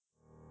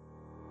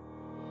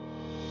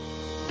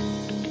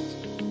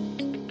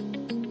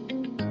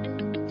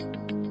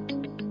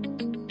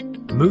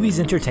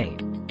Movies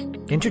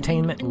entertain.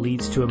 Entertainment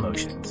leads to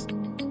emotions.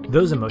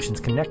 Those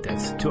emotions connect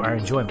us to our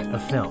enjoyment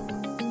of film.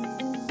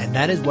 And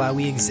that is why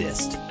we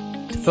exist,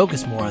 to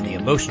focus more on the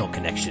emotional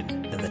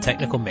connection than the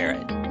technical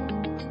merit.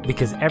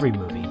 Because every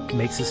movie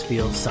makes us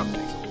feel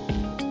something.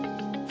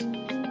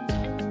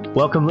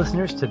 Welcome,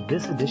 listeners, to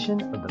this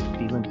edition of the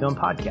Feelin' Film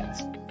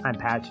Podcast. I'm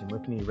Patch, and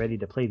with me, ready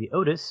to play the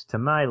Otis to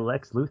my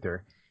Lex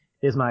Luthor,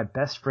 is my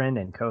best friend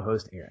and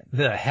co-host, Aaron.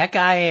 The heck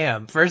I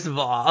am. First of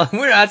all,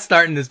 we're not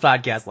starting this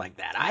podcast like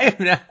that. I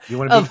am not. You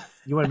want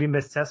to be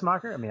Miss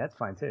Tessmacher? I mean, that's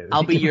fine, too.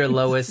 I'll be your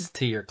Lois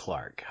to your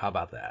Clark. How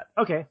about that?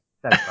 Okay,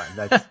 that's fine.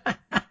 That's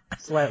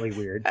slightly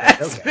weird.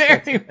 That's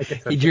okay.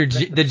 very...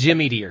 the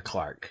Jimmy to your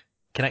Clark.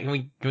 Can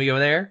we go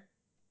there?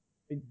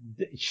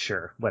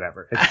 Sure,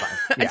 whatever. It's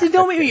fine. Yeah,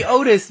 don't make me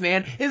Otis,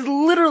 man. It's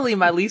literally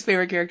my least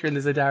favorite character in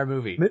this entire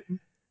movie.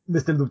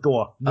 Mr.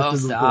 Luthor. Oh,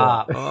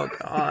 stop. Oh,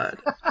 God.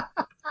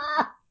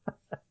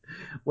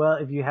 Well,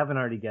 if you haven't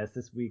already guessed,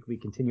 this week we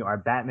continue our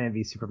Batman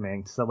v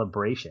Superman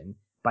celebration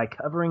by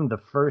covering the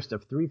first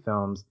of three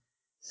films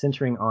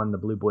centering on the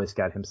Blue Boy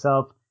Scout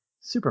himself,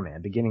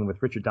 Superman, beginning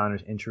with Richard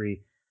Donner's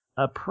entry,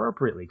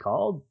 appropriately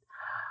called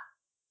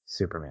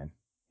Superman.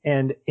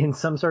 And in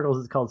some circles,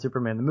 it's called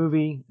Superman the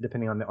Movie,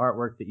 depending on the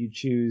artwork that you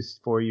choose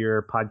for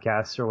your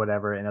podcasts or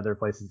whatever. In other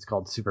places, it's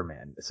called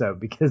Superman. So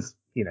because,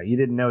 you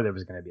didn't know there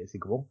was going to be a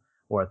sequel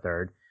or a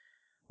third,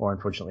 or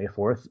unfortunately a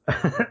fourth.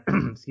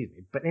 Excuse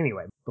me. But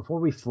anyway, before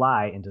we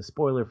fly into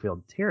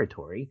spoiler-filled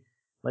territory,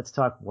 let's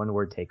talk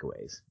one-word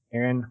takeaways.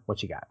 Aaron,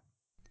 what you got?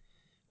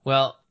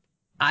 Well,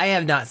 I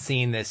have not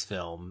seen this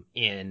film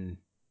in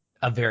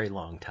a very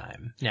long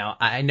time. Now,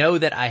 I know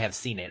that I have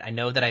seen it. I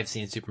know that I've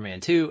seen Superman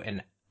 2,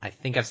 and I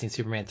think I've seen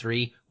Superman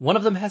 3. One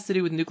of them has to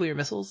do with nuclear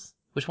missiles.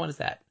 Which one is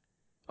that?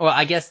 Well,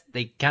 I guess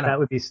they kind of... That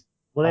would be...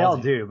 Well, they all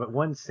do, but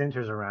one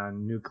centers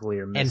around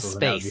nuclear missiles.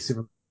 And space.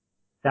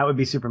 That would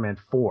be Superman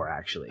 4,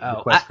 actually.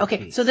 Oh,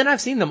 okay. So then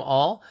I've seen them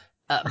all,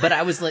 but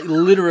I was like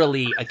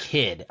literally a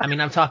kid. I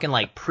mean, I'm talking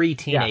like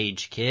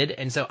pre-teenage kid.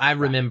 And so I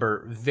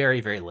remember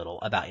very, very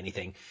little about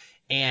anything.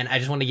 And I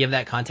just want to give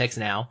that context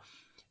now.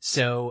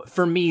 So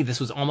for me, this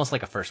was almost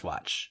like a first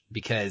watch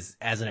because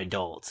as an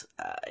adult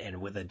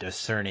and with a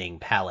discerning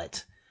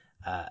palate,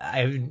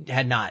 I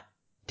had not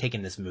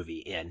taken this movie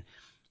in.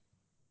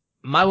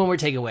 My one word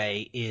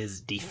takeaway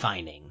is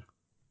defining.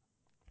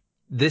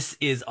 This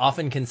is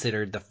often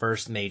considered the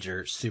first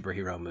major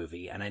superhero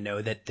movie, and I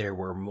know that there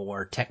were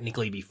more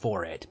technically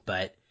before it,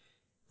 but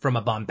from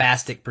a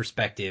bombastic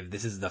perspective,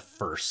 this is the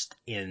first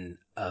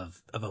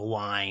of a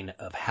line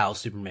of how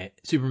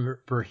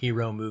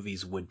superhero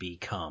movies would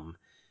become.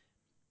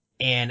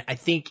 And I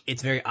think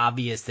it's very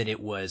obvious that it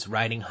was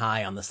riding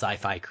high on the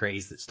sci-fi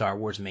craze that Star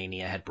Wars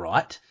Mania had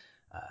brought,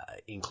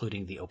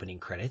 including the opening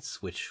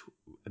credits, which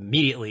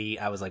immediately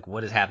I was like,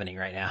 what is happening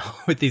right now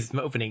with these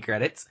opening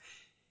credits?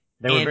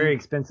 They were very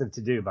expensive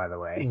to do, by the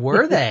way.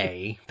 Were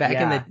they?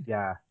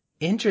 Yeah.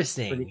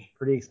 Interesting.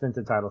 Pretty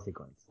expensive title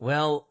sequence.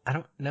 Well, I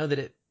don't know that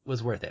it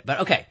was worth it, but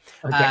okay.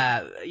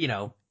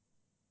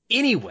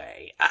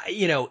 Anyway,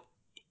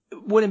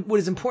 what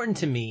is important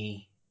to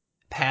me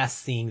past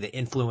seeing the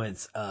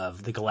influence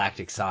of the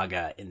Galactic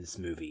Saga in this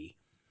movie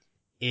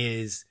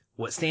is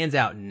what stands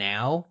out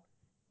now,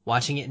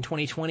 watching it in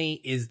 2020,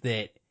 is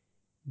that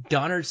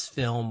Donner's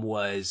film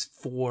was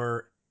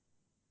for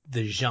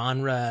the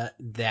genre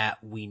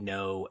that we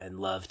know and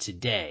love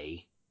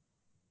today,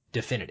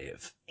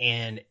 definitive.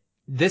 And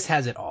this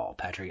has it all,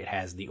 Patrick. It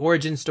has the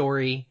origin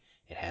story,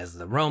 it has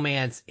the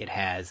romance, it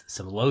has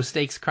some low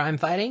stakes crime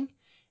fighting,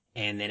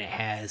 and then it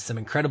has some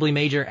incredibly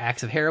major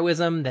acts of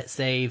heroism that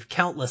save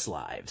countless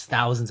lives,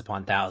 thousands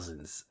upon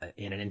thousands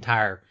in an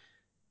entire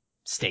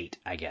state,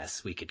 I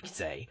guess we could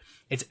say.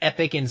 It's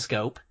epic in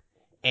scope,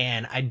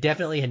 and I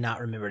definitely had not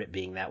remembered it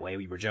being that way.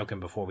 We were joking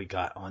before we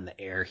got on the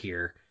air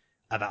here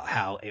about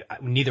how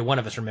neither one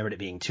of us remembered it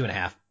being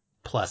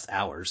 2.5+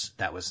 hours.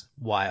 That was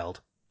wild.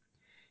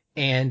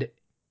 And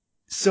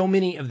so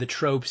many of the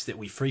tropes that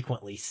we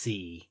frequently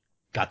see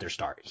got their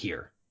start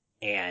here.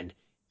 And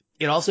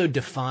it also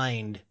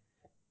defined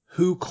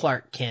who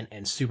Clark Kent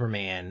and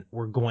Superman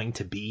were going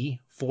to be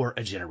for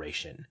a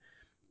generation.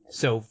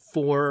 So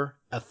for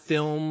a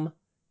film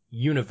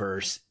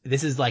universe,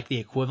 this is like the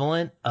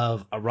equivalent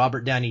of a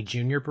Robert Downey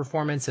Jr.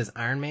 performance as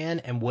Iron Man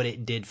and what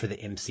it did for the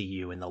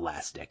MCU in the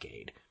last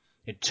decade.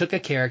 It took a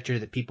character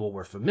that people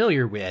were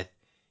familiar with,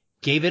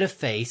 gave it a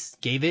face,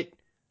 gave it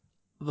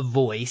a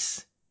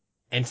voice,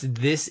 and so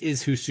this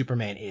is who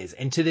Superman is.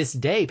 And to this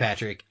day,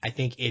 Patrick, I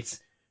think it's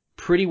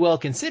pretty well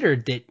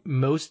considered that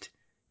most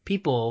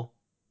people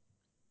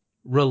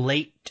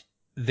relate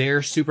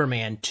their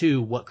Superman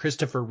to what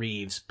Christopher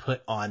Reeves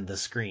put on the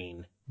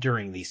screen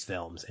during these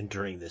films and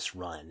during this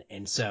run.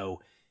 And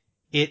so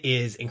it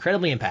is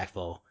incredibly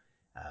impactful,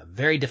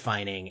 very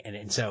defining.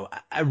 And so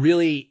I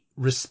really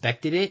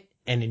respected it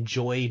and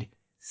enjoyed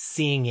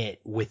seeing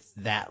it with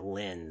that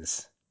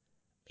lens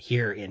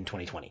here in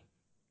 2020.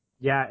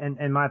 Yeah,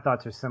 and my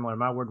thoughts are similar.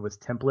 My word was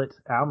template.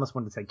 I almost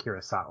wanted to say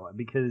Kurosawa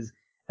because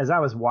as I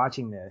was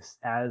watching this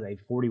as a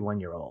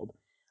 41-year-old,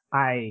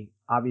 I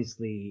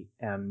obviously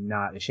am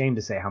not ashamed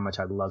to say how much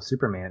I love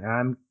Superman, and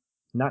I'm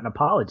not an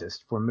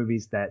apologist for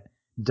movies that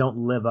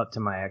don't live up to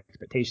my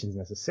expectations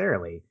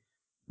necessarily.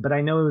 But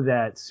I know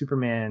that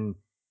Superman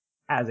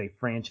as a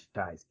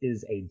franchise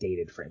is a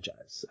dated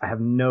franchise. I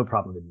have no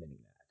problem admitting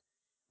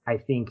that. I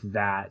think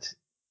that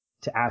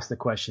to ask the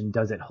question,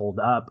 does it hold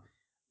up?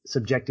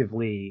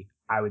 Subjectively,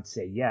 I would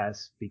say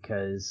yes,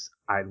 because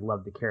I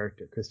love the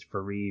character.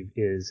 Christopher Reeve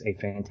is a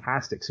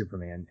fantastic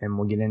Superman, and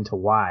we'll get into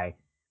why.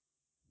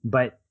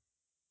 But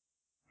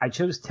I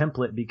chose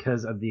Template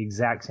because of the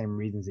exact same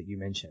reasons that you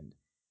mentioned.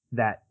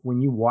 That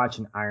when you watch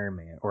an Iron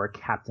Man or a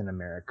Captain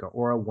America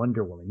or a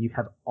Wonder Woman, you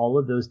have all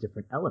of those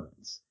different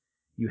elements.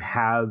 You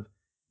have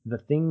the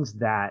things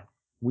that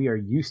we are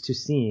used to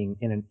seeing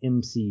in an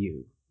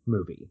MCU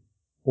movie.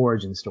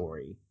 Origin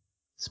story,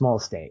 small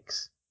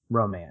stakes,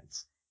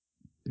 romance,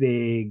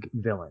 big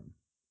villain.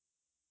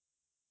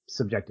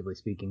 Subjectively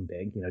speaking,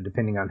 big,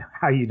 depending on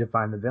how you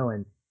define the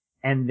villain.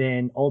 And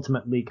then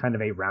ultimately kind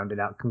of a rounded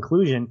out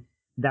conclusion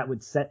that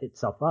would set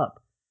itself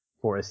up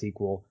for a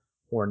sequel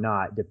or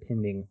not,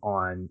 depending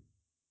on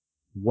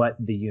what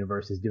the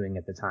universe is doing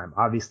at the time.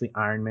 Obviously,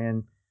 Iron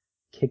Man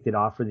kicked it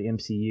off for the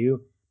MCU.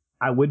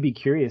 I would be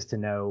curious to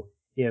know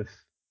if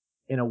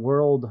in a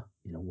world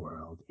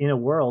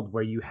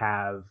where you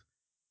have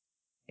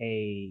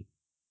a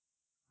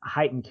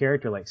heightened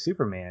character like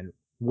Superman,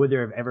 would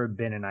there have ever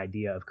been an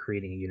idea of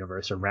creating a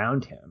universe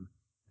around him?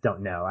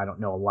 Don't know. I don't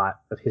know a lot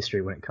of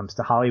history when it comes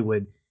to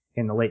Hollywood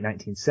in the late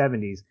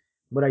 1970s.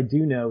 What I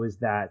do know is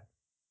that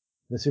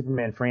the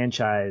Superman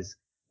franchise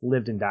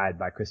lived and died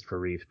by Christopher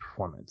Reeve's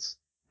performance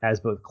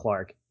as both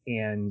Clark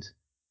and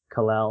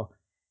Kal-El.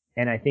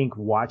 And I think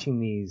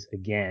watching these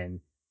again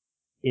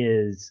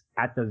is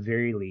at the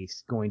very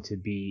least going to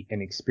be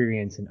an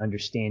experience in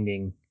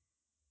understanding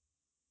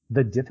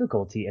the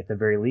difficulty at the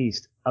very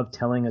least of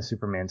telling a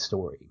Superman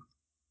story.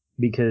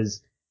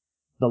 Because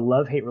the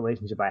love-hate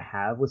relationship I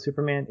have with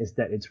Superman is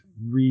that it's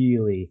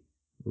really,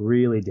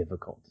 really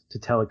difficult to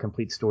tell a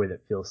complete story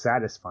that feels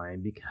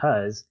satisfying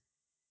because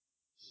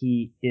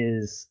he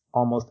is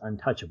almost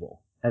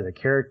untouchable as a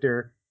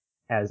character,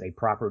 as a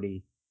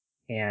property,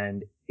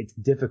 and it's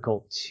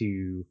difficult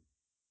to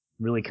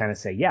really kind of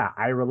say, yeah,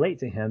 I relate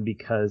to him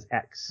because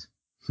X.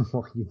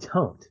 Well, you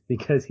don't,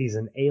 because he's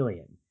an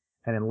alien.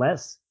 And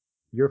unless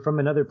you're from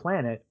another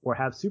planet or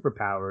have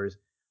superpowers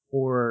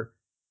or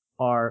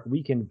are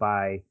weakened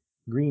by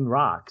green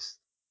rocks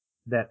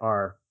that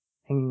are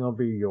hanging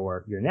over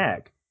your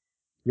neck,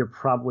 you're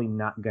probably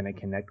not going to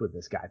connect with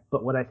this guy.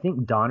 But what I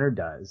think Donner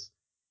does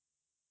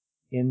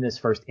in this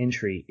first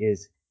entry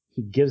is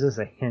he gives us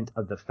a hint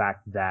of the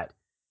fact that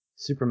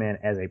Superman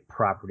as a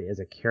property, as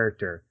a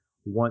character,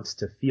 wants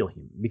to feel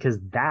human. Because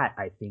that,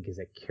 I think, is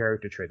a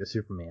character trait of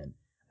Superman.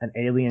 An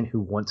alien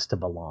who wants to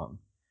belong,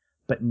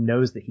 but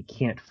knows that he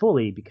can't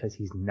fully because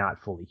he's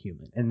not fully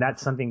human. And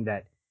that's something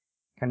that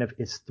kind of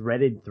is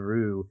threaded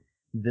through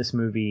this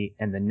movie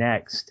and the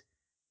next.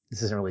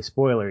 This isn't really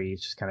spoilery.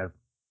 It's just kind of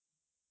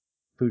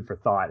food for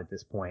thought at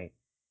this point.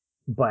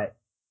 But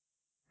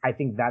I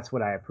think that's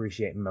what I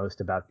appreciate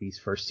most about these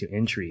first two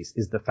entries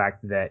is the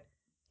fact that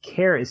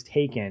care is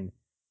taken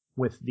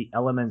with the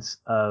elements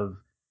of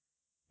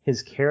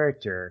his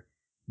character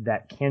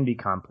that can be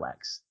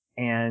complex.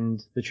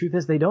 And the truth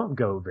is they don't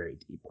go very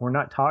deep. We're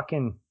not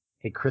talking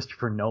a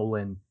Christopher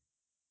Nolan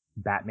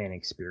Batman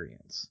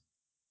experience.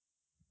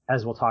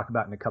 As we'll talk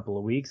about in a couple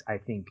of weeks, I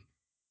think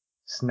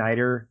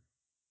Snyder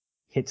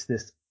hits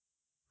this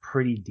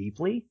pretty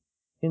deeply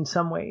in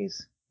some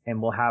ways,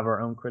 and we'll have our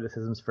own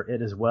criticisms for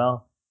it as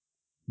well.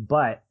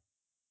 But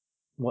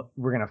what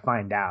we're going to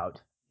find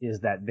out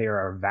is that there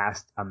are a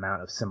vast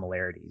amount of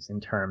similarities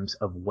in terms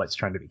of what's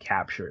trying to be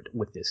captured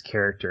with this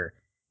character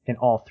in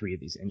all three of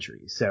these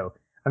entries. So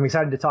I'm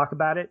excited to talk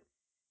about it.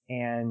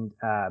 And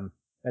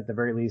at the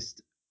very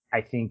least,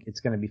 I think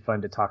it's going to be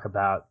fun to talk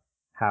about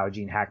how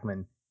Gene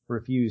Hackman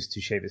refused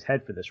to shave his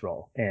head for this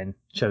role and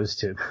chose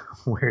to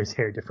wear his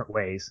hair different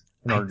ways.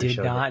 I did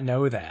not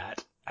know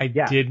that. I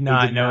did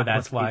not know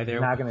that's why they're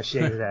not going to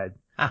shave his head.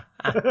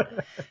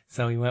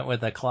 So he went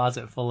with a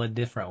closet full of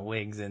different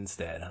wigs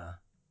instead, huh?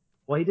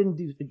 Well,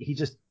 he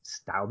just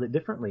styled it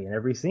differently in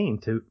every scene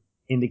to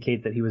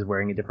indicate that he was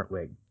wearing a different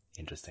wig.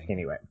 Interesting.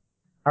 Anyway.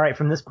 All right.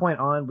 From this point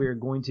on, we're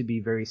going to be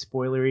very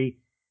spoilery.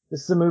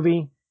 This is a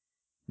movie.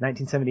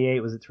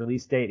 1978 was its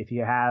release date. If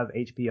you have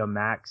HBO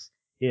Max,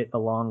 it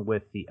along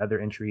with the other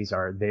entries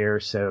are there.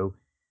 So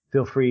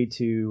feel free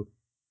to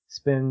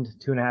spend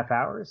 2.5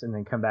 hours and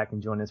then come back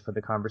and join us for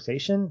the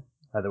conversation.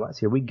 Otherwise,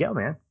 here we go,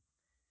 man.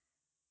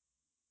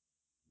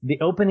 The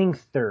opening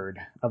third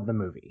of the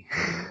movie.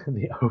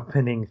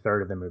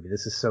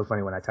 This is so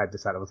funny. When I typed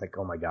this out, I was like,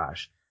 oh my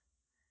gosh.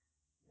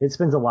 It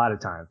spends a lot of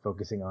time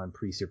focusing on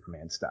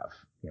pre-Superman stuff.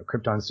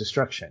 Krypton's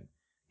destruction,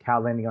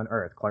 Kal landing on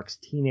Earth, Clark's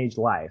teenage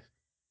life,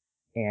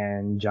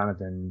 and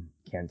Jonathan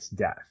Kent's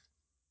death.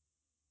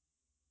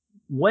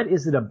 What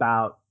is it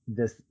about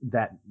this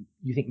that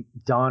you think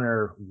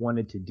Donner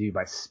wanted to do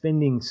by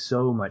spending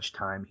so much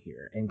time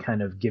here and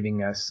kind of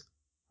giving us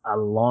a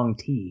long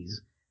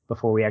tease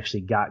before we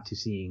actually got to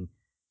seeing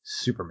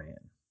Superman.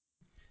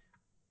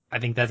 I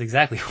think that's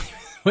exactly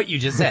what you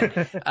just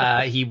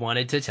said. He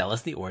wanted to tell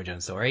us the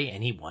origin story,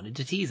 and he wanted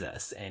to tease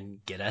us and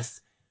get us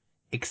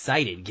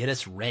excited, get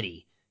us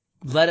ready,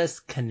 let us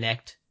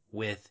connect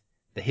with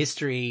the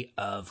history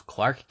of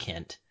Clark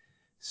Kent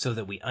so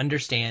that we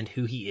understand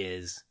who he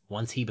is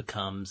once he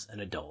becomes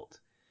an adult,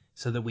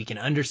 so that we can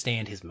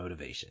understand his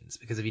motivations.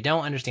 Because if you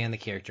don't understand the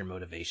character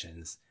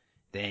motivations,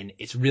 then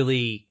it's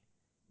really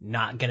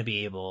not going to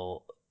be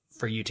able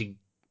for you to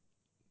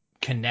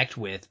connect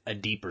with a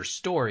deeper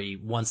story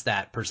once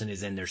that person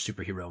is in their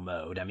superhero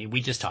mode. I mean, we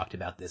just talked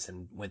about this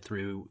and went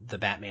through the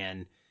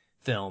Batman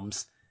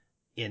films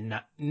in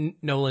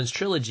Nolan's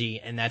trilogy,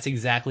 and that's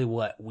exactly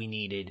what we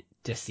needed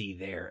to see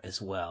there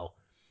as well.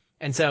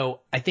 And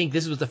so I think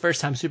this was the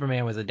first time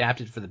Superman was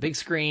adapted for the big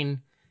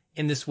screen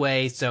in this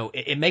way, so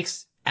it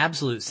makes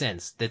absolute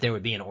sense that there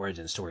would be an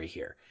origin story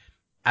here.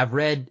 I've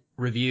read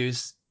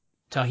reviews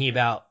talking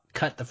about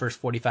cut the first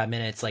 45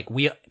 minutes. Like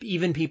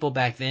even people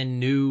back then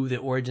knew the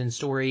origin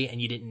story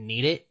and you didn't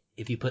need it.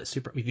 If you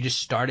just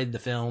started the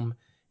film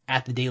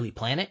at the Daily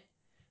Planet,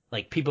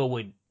 like people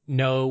would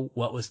know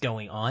what was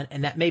going on.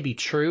 And that may be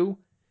true,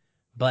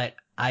 but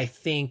I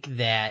think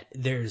that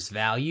there's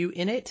value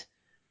in it.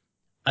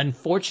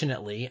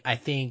 Unfortunately, I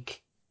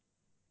think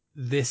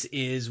this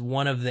is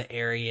one of the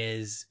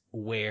areas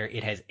where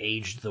it has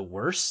aged the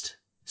worst.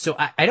 So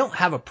I don't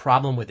have a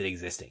problem with it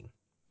existing,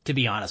 to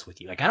be honest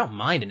with you. Like, I don't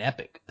mind an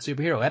epic. A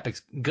superhero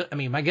epic's good. I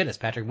mean, my goodness,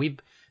 Patrick, we've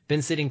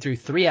been sitting through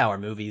 3-hour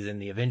movies in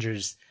the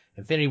Avengers,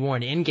 Infinity War,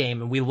 and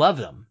Endgame, and we love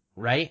them,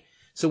 right?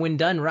 So when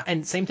done right,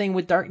 and same thing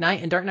with Dark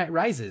Knight and Dark Knight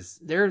Rises.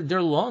 They're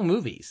long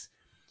movies.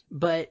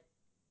 But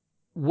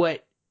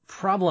what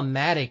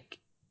problematic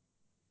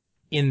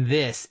in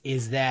this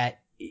is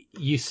that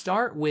you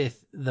start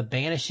with the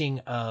banishing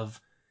of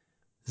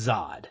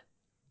Zod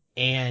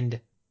and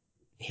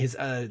his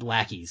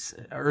lackeys,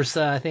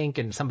 Ursa, I think,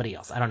 and somebody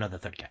else. I don't know the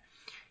third guy.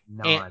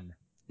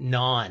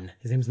 Non.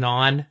 His name's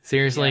Non?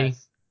 Seriously?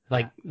 Yes.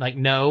 Like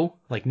no?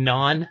 Like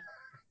Non?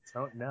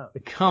 Don't know.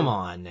 Come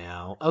on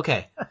now.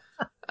 Okay.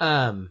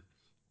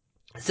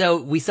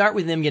 So we start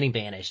with them getting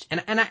banished.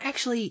 And I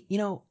actually,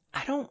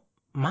 I don't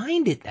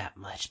mind it that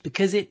much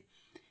because it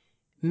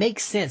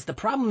makes sense. The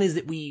problem is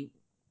that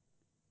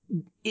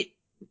it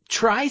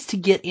tries to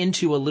get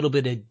into a little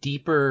bit of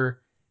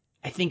deeper,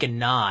 I think a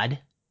nod,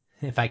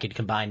 if I could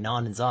combine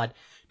Non and Zod,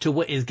 to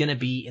what is going to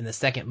be in the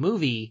second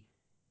movie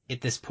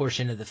at this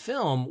portion of the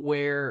film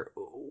where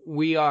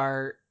we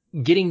are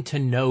getting to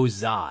know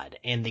Zod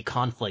and the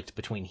conflict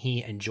between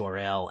he and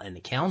Jor-El and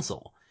the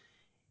council.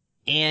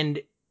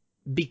 And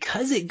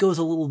because it goes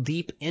a little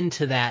deep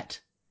into that,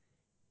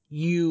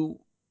 it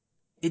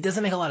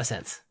doesn't make a lot of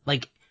sense.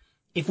 Like,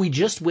 if we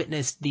just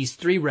witnessed these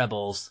 3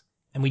 rebels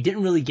and we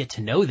didn't really get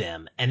to know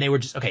them and they were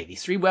just, okay,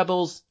 these 3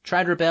 rebels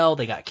tried to rebel,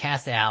 they got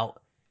cast out,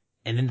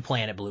 and then the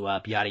planet blew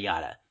up, yada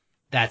yada.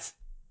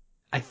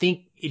 I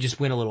think it just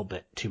went a little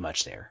bit too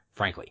much there,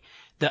 frankly.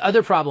 The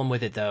other problem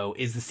with it, though,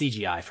 is the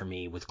CGI for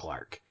me with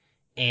Clark.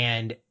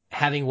 And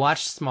having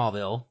watched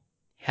Smallville,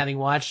 having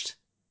watched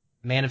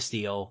Man of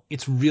Steel,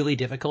 it's really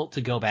difficult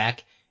to go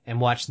back and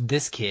watch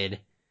this kid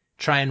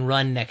try and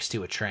run next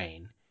to a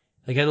train.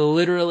 Like, I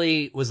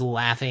literally was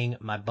laughing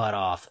my butt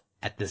off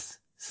at this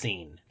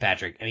scene,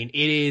 Patrick. I mean,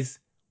 it is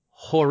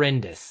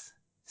horrendous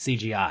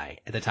CGI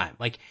at the time.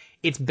 Like,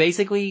 it's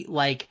basically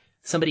like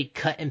somebody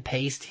cut and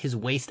paste his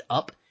waist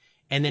up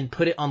and then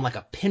put it on like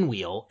a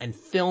pinwheel and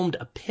filmed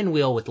a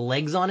pinwheel with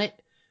legs on it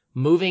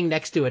moving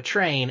next to a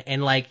train,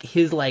 and like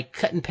his like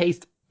cut and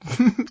paste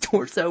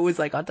torso was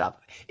like on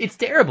top. It's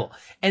terrible.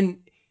 And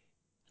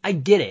I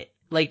get it.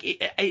 Like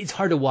it's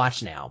hard to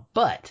watch now,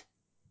 but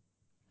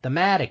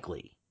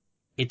thematically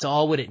it's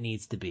all what it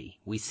needs to be.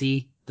 We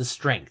see the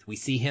strength. We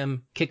see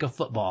him kick a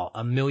football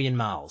 1,000,000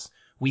 miles.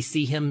 We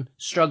see him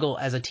struggle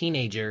as a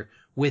teenager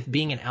with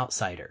being an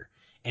outsider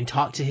and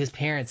talk to his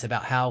parents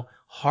about how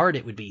hard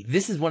it would be.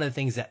 This is one of the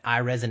things that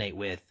I resonate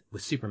with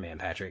Superman,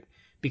 Patrick,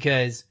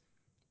 because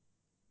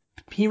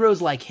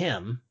heroes like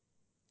him,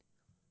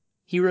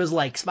 heroes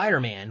like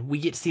Spider-Man, we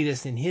get to see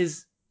this in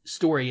his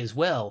story as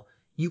well.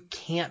 You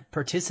can't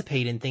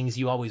participate in things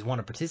you always want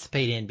to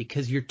participate in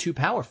because you're too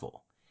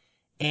powerful.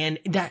 And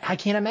that I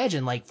can't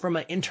imagine, like from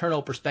an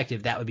internal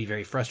perspective, that would be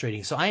very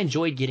frustrating. So I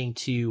enjoyed getting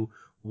to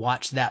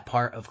watch that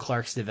part of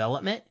Clark's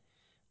development.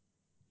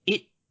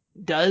 It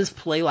does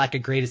play like a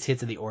greatest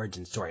hits of the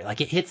origin story.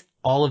 Like it hits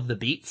all of the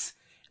beats,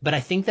 but I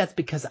think that's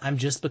because I'm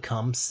just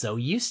become so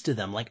used to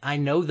them. Like I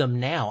know them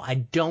now. I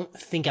don't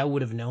think I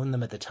would have known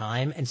them at the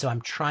time. And so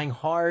I'm trying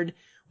hard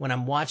when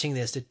I'm watching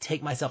this to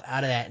take myself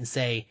out of that and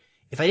say,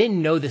 if I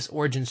didn't know this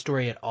origin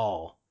story at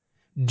all,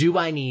 do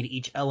I need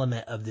each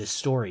element of this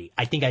story?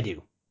 I think I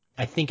do.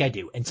 I think I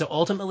do. And so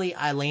ultimately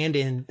I land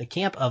in the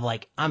camp of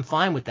like, I'm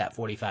fine with that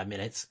 45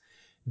 minutes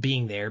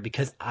being there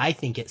because I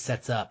think it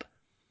sets up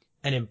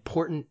an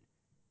important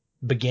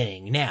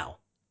beginning. Now,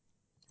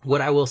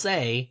 what I will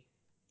say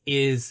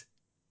is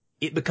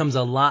it becomes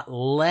a lot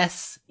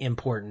less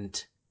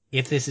important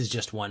if this is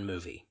just one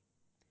movie.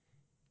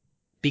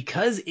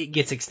 because it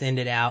gets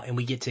extended out and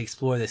we get to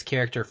explore this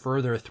character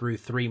further through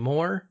 3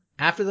 more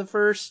after the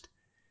first,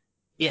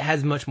 it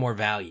has much more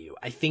value.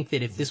 I think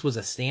that if this was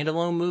a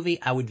standalone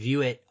movie, I would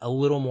view it a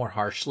little more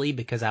harshly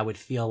because I would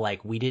feel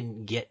like we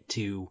didn't get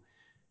to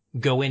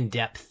go in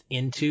depth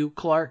into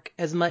Clark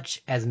as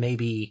much as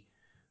maybe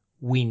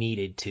we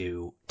needed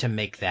to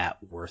make that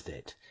worth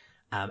it.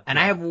 And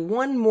I have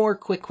one more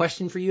quick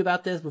question for you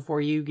about this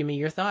before you give me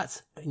your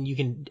thoughts, and you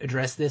can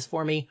address this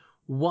for me.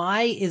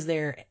 Why is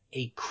there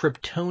a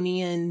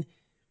Kryptonian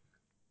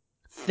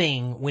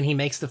thing when he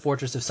makes the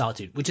Fortress of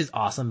Solitude, which is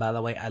awesome, by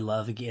the way. I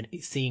love again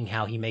seeing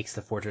how he makes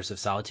the Fortress of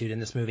Solitude in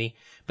this movie.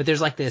 But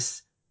there's like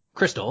this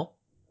crystal,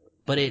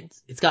 but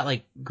it's got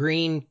like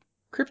green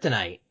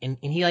kryptonite, and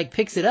he like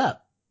picks it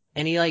up,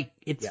 and he like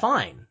it's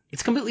fine.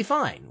 It's completely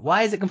fine.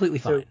 Why is it completely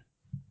fine?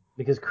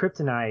 Because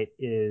kryptonite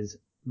is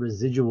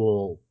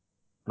residual,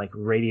 like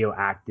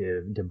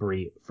radioactive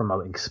debris from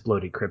an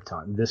exploded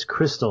Krypton. This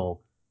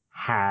crystal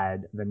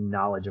had the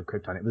knowledge of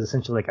Krypton. It was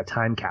essentially like a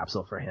time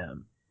capsule for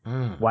him.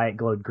 Why it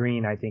glowed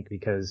green, I think,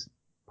 because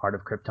part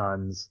of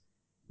Krypton's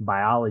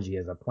biology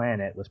as a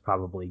planet was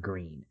probably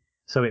green.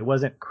 So it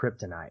wasn't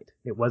kryptonite.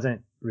 It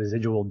wasn't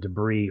residual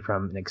debris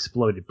from an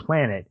exploded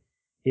planet.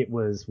 It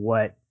was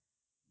what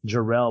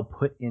Jor-El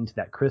put into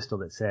that crystal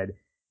that said,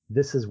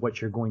 this is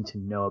what you're going to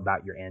know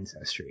about your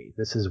ancestry.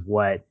 This is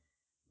what,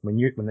 when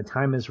the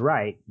time is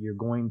right, you're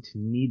going to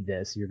need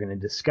this. You're going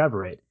to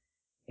discover it.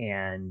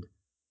 And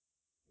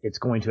it's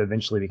going to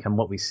eventually become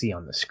what we see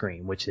on the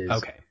screen, which is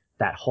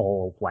that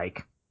whole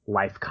like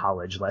life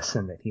college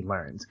lesson that he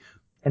learns.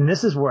 And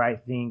this is where I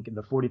think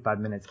the 45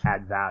 minutes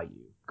add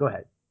value. Go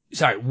ahead.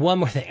 Sorry, one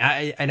more thing.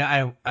 I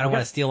know I don't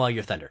want to steal all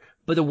your thunder,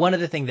 but the one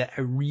other thing that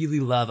I really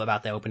love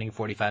about the opening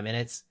 45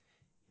 minutes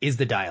is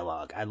the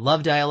dialogue. I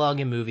love dialogue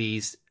in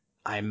movies.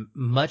 I'm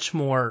much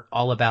more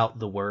all about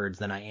the words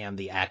than I am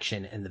the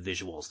action and the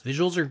visuals.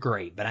 Visuals are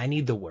great, but I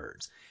need the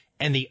words.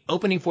 And the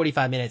opening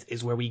 45 minutes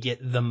is where we get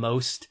the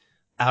most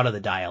out of the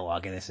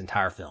dialogue in this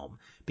entire film,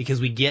 because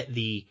we get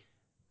the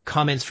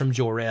comments from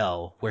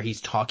Jor-El where he's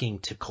talking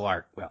to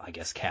Clark, well, I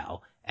guess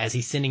Cal, as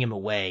he's sending him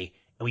away.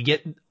 And we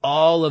get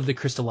all of the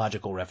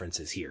Christological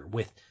references here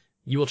with,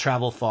 you will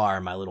travel far,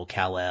 my little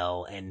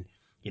Kal-El, and,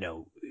 you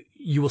know,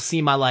 you will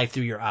see my life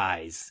through your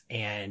eyes,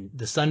 and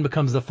the son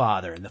becomes the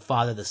father, and the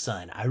father the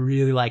son. I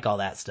really like all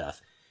that stuff.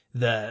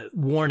 The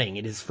warning,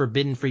 it is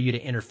forbidden for you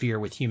to interfere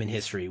with human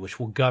history, which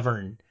will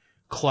govern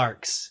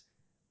Clark's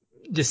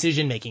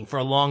decision making for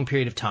a long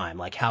period of time,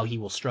 like how he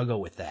will struggle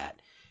with that.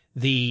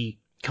 The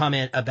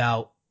comment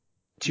about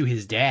to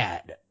his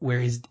dad,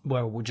 where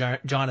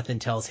Jonathan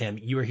tells him,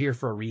 you are here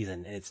for a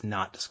reason, and it's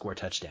not to score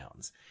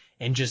touchdowns.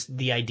 And just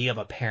the idea of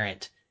a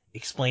parent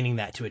explaining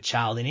that to a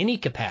child in any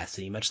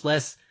capacity, much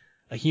less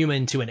a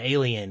human to an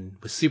alien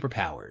with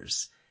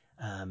superpowers.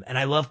 And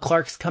I love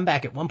Clark's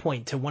comeback at one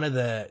point to one of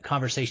the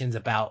conversations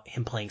about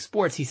him playing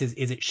sports. He says,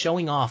 is it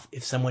showing off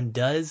if someone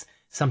does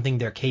something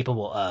they're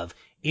capable of?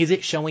 Is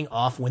it showing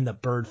off when the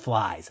bird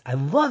flies? I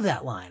love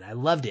that line. I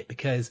loved it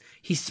because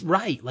he's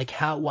right. Like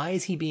why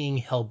is he being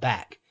held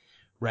back?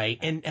 Right.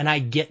 And I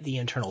get the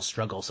internal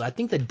struggle. So I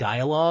think the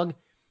dialogue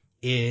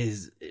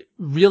is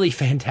really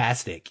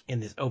fantastic in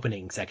this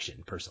opening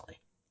section, personally.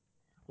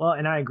 Well,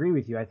 and I agree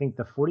with you. I think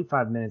the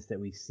 45 minutes that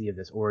we see of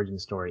this origin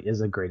story is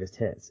a greatest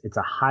hits. It's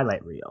a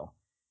highlight reel.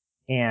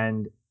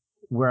 And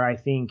where I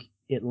think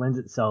it lends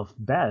itself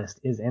best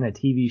is in a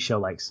TV show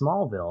like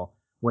Smallville,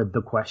 where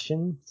the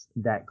questions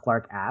that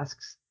Clark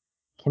asks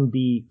can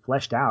be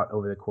fleshed out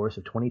over the course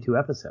of 22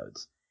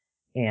 episodes.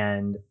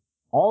 And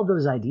all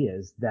those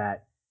ideas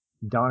that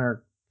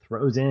Donner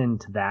throws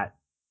into that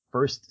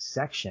first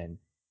section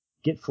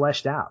get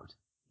fleshed out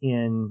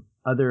in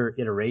other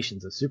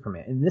iterations of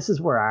Superman. And this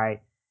is where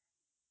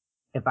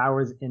if I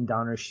was in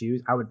Donner's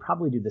shoes, I would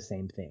probably do the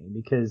same thing,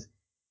 because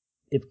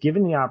if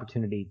given the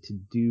opportunity to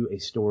do a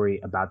story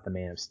about the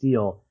Man of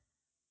Steel,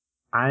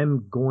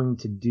 I'm going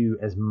to do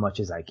as much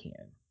as I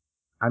can.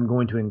 I'm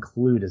going to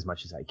include as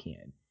much as I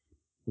can.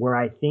 Where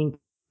I think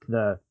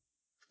the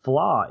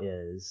flaw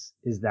is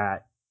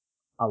that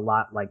a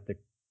lot like the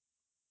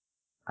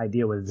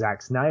idea with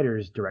Zack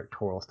Snyder's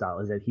directorial style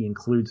is that he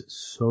includes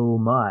so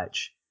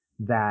much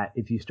that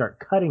if you start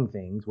cutting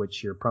things,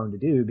 which you're prone to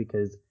do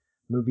because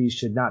movies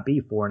should not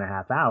be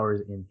 4.5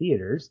 hours in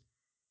theaters,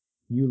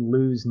 you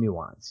lose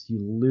nuance. You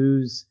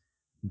lose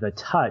the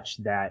touch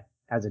that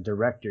as a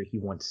director he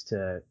wants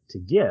to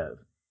give.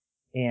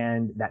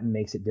 And that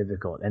makes it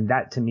difficult. And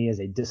that to me is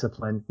a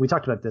discipline. We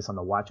talked about this on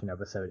the Watchmen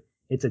episode.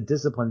 It's a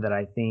discipline that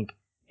I think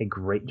a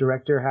great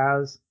director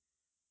has.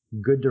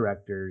 Good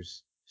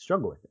directors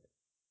struggle with it.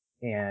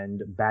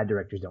 And bad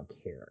directors don't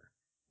care.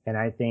 And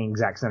I think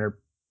Zack Snyder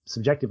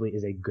subjectively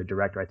is a good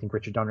director. I think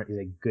Richard Donner is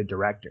a good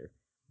director.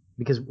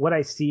 Because what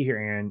I see here,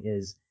 Aaron,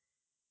 is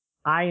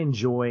I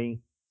enjoy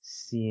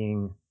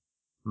seeing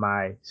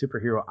my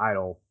superhero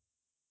idol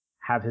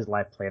have his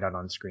life played out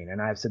on screen.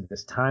 And I've said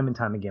this time and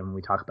time again when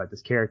we talk about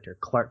this character.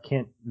 Clark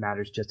Kent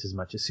matters just as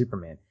much as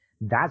Superman.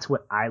 That's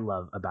what I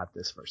love about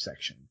this first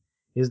section,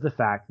 is the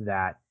fact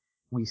that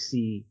we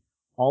see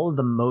all of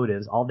the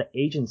motives, all the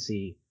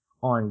agency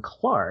on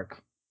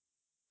Clark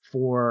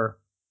for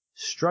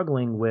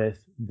struggling with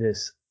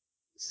this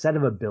set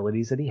of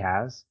abilities that he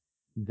has,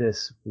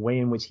 this way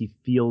in which he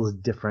feels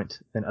different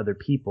than other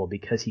people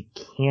because he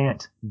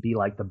can't be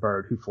like the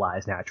bird who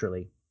flies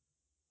naturally.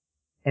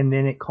 And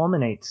then it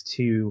culminates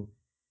to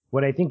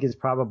what I think is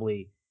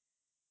probably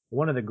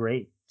one of the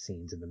great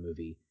scenes of the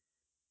movie,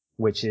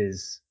 which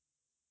is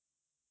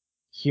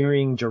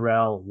hearing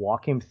Jor-El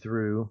walk him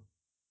through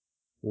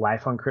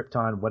life on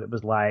Krypton, what it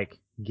was like,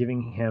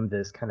 giving him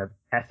this kind of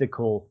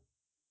ethical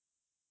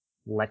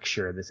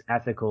lecture, this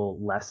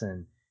ethical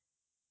lesson,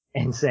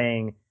 and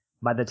saying,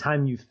 by the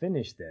time you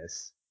finish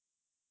this,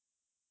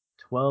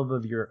 12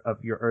 of your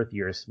Earth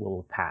years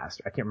will have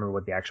passed. I can't remember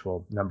what the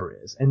actual number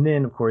is. And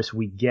then, of course,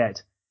 we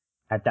get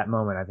at that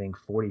moment, I think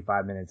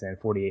 45 minutes in,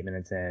 48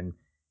 minutes in,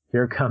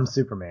 here comes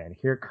Superman.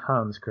 Here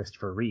comes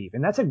Christopher Reeve.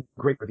 And that's a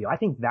great reveal. I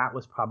think that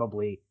was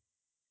probably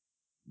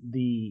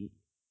the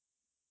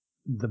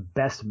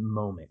best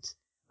moment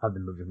of the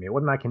movie for me. It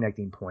wasn't my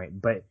connecting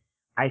point, but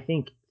I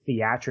think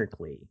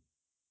theatrically,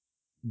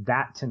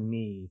 that to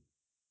me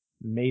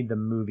made the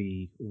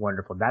movie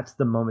wonderful. That's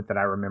the moment that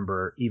I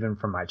remember even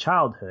from my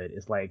childhood,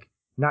 is like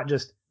not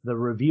just the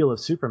reveal of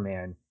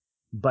Superman,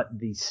 but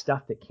the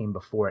stuff that came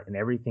before it and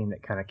everything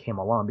that kind of came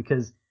along.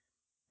 Because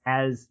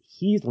as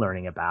he's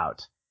learning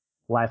about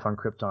life on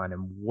Krypton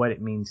and what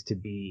it means to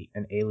be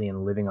an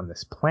alien living on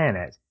this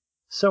planet,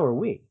 so are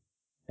we.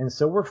 And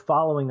so we're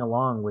following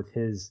along with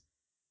his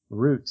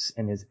roots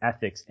and his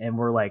ethics. And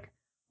we're like,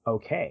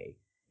 okay,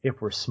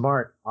 if we're a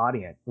smart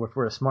audience,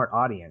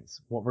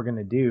 what we're going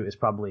to do is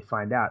probably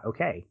find out,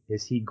 okay,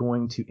 is he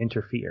going to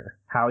interfere?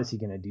 How is he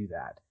going to do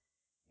that?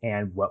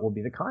 And what will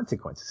be the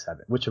consequences of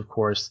it? Which, of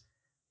course,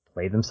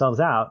 play themselves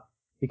out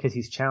because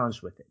he's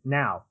challenged with it.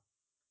 Now,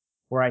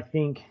 where I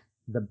think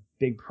the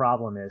big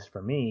problem is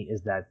for me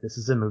is that this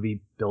is a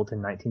movie built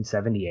in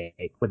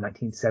 1978 with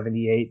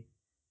 1978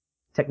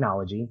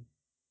 technology,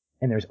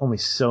 and there's only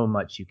so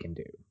much you can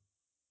do.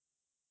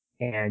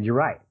 And you're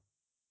right.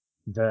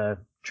 The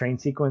train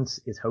sequence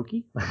is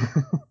hokey,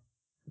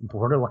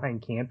 borderline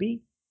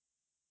campy.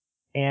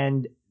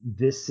 And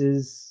this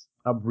is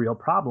a real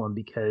problem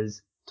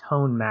because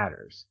tone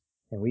matters.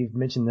 And we've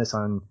mentioned this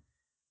on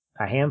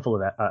a handful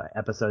of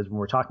episodes when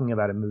we're talking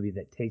about a movie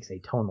that takes a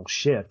tonal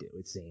shift, it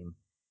would seem,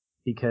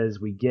 because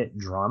we get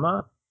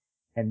drama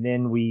and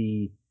then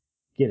we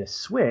get a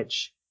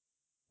switch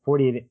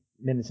 48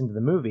 minutes into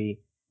the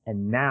movie.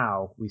 And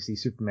now we see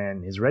Superman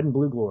in his red and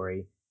blue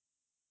glory,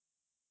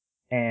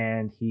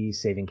 and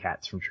he's saving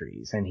cats from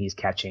trees, and he's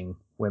catching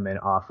women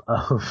off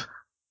of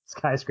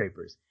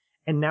skyscrapers.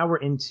 And now we're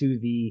into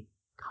the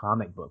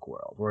comic book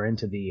world. We're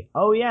into the,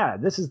 oh yeah,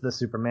 this is the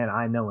Superman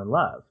I know and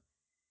love.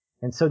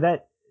 And so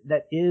that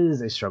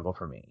is a struggle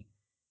for me,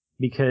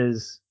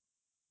 because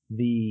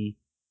the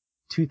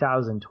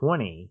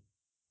 2020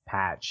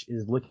 patch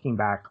is looking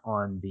back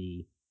on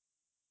the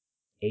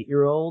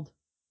 8-year-old,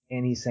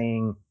 and he's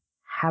saying,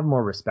 have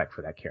more respect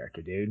for that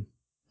character, dude.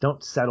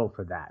 Don't settle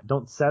for that.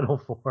 Don't settle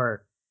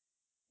for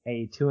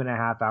a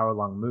 2.5 hour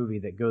long movie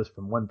that goes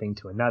from one thing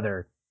to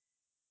another.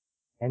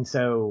 And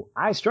so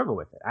I struggle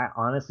with it. I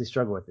honestly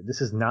struggle with it.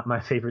 This is not my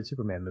favorite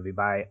Superman movie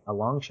by a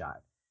long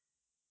shot,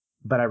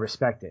 but I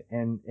respect it.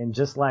 And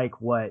just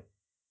like what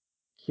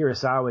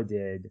Kurosawa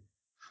did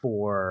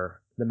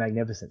for The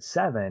Magnificent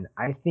Seven,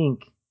 I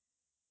think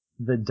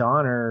the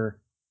Donner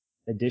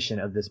edition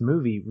of this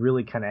movie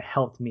really kind of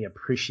helped me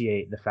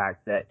appreciate the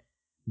fact that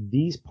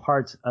these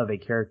parts of a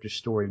character's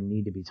story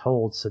need to be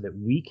told so that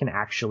we can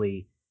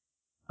actually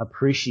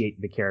appreciate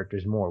the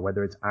characters more,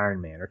 whether it's Iron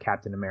Man or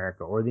Captain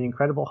America or the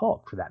Incredible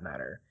Hulk for that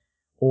matter,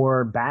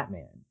 or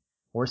Batman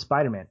or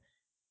Spider-Man.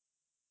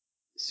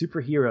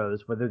 Superheroes,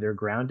 whether they're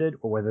grounded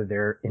or whether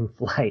they're in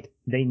flight,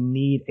 they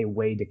need a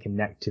way to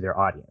connect to their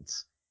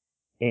audience.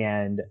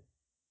 And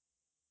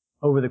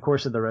over the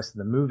course of the rest of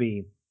the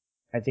movie,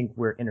 I think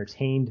we're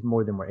entertained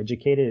more than we're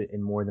educated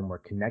and more than we're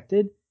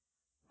connected.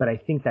 But I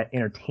think that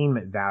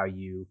entertainment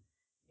value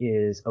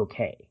is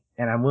okay.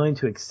 And I'm willing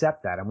to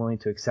accept that. I'm willing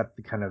to accept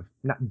the kind of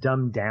not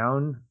dumbed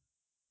down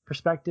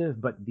perspective,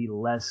 but the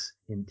less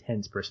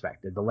intense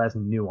perspective, the less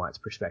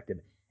nuanced perspective.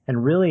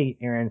 And really,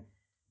 Aaron,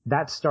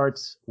 that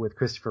starts with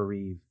Christopher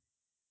Reeve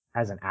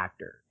as an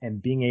actor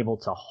and being able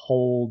to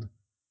hold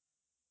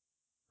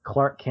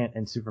Clark Kent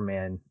and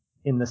Superman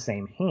in the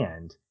same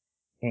hand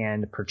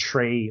and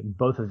portray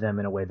both of them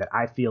in a way that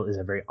I feel is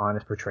a very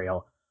honest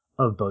portrayal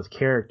of both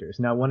characters.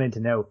 Now, I wanted to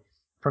know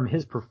from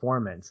his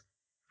performance,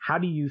 how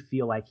do you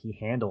feel like he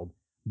handled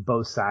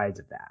both sides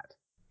of that?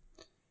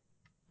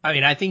 I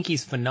mean, I think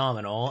he's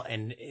phenomenal,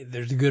 and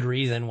there's a good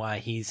reason why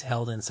he's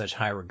held in such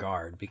high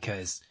regard,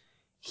 because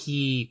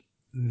he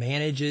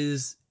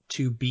manages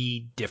to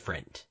be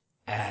different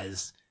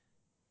as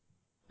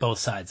both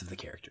sides of the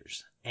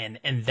characters. And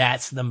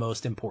that's the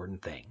most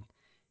important thing.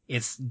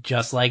 It's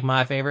just like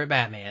my favorite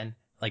Batman.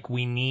 Like,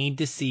 we need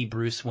to see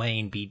Bruce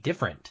Wayne be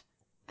different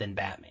than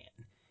Batman.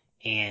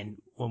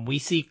 And when we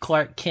see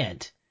Clark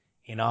Kent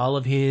in all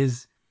of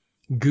his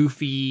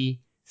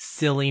goofy,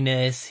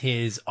 silliness,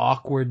 his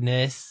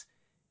awkwardness.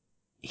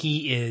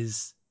 He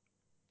is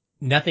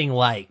nothing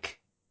like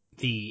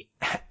the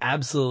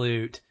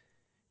absolute,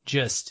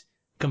 just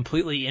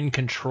completely in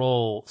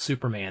control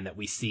Superman that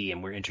we see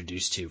and we're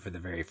introduced to for the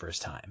very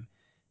first time.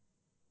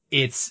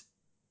 It's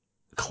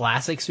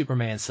classic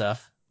Superman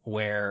stuff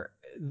where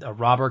a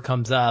robber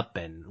comes up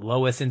and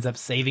Lois ends up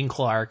saving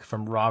Clark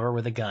from a robber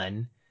with a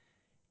gun.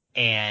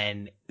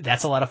 And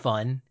that's a lot of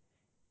fun.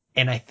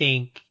 And I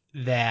think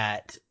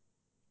that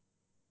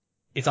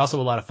it's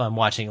also a lot of fun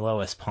watching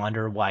Lois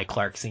ponder why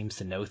Clark seems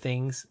to know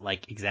things,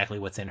 like exactly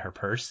what's in her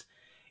purse.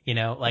 You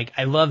know, like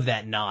I love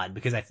that nod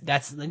because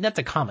that's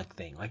a comic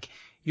thing. Like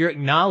you're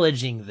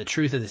acknowledging the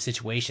truth of the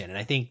situation. And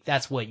I think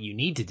that's what you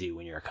need to do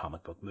when you're a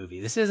comic book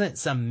movie. This isn't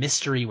some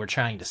mystery we're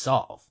trying to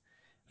solve.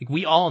 Like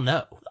we all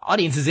know, the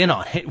audience is in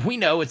on it. We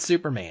know it's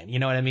Superman. You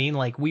know what I mean?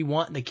 Like we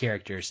want the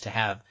characters to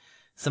have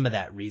some of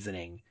that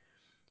reasoning,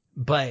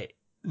 but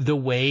the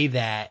way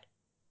that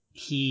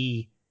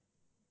he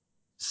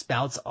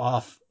spouts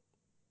off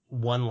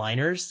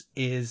one-liners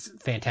is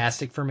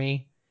fantastic for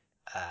me.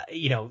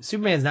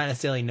 Superman's not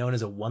necessarily known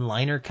as a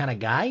one-liner kind of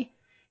guy.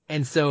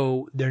 And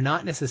so they're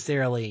not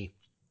necessarily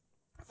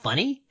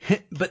funny,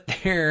 but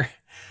they're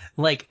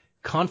like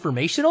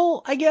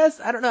confirmational, I guess.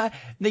 I don't know.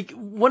 Like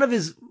one of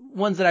his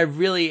ones that I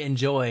really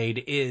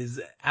enjoyed is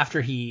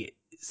after he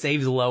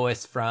saves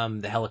Lois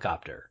from the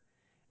helicopter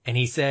and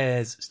he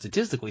says,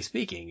 statistically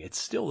speaking, it's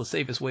still the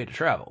safest way to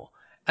travel.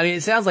 I mean,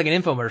 it sounds like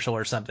an infomercial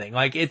or something.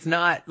 Like it's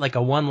not like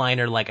a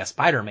one-liner like a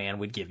Spider-Man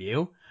would give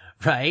you,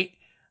 right?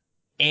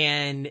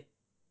 And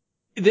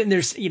then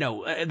there's,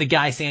 the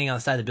guy standing on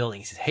the side of the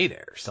building. He says, hey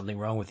there, something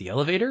wrong with the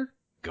elevator?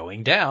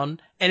 Going down.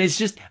 And it's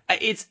just,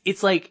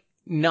 it's like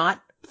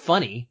not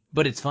funny,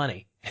 but it's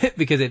funny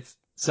because it's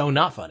so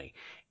not funny.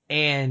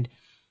 And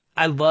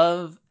I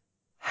love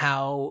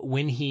how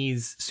when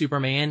he's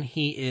Superman,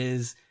 he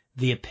is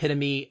the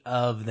epitome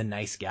of the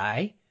nice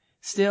guy.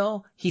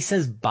 Still, he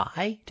says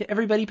bye to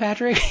everybody,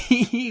 Patrick.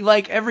 He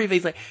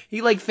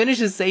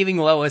finishes saving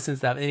Lois and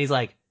stuff, and he's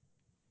like,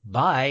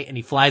 bye, and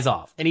he flies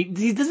off. And he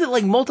does it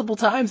like multiple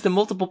times to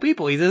multiple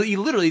people. He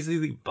literally says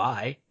like,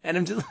 bye. And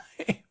I'm just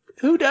like,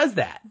 who does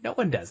that? No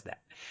one does that.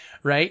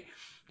 Right?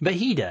 But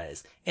he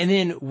does. And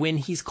then when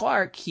he's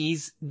Clark,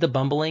 he's the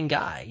bumbling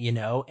guy,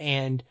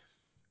 and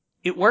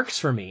it works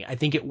for me. I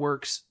think it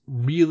works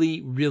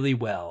really, really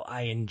well.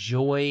 I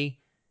enjoy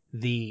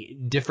the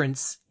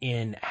difference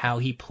in how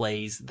he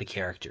plays the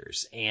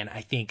characters. And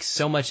I think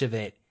so much of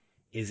it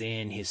is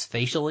in his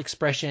facial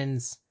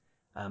expressions.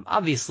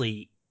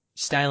 Obviously,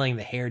 styling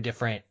the hair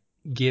different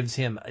gives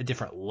him a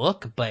different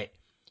look, but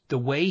the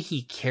way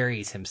he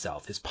carries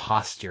himself, his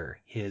posture,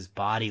 his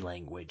body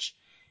language,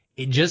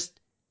 it just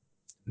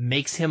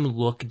makes him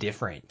look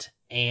different.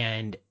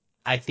 And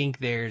I think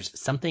there's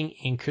something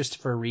in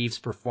Christopher Reeve's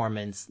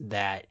performance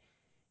that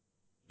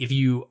if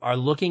you are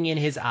looking in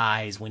his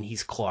eyes when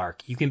he's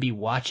Clark, you can be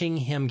watching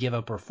him give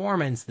a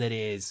performance that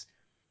is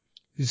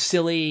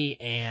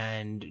silly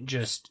and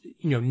just,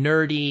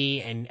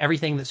 nerdy and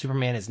everything that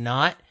Superman is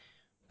not.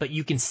 But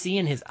you can see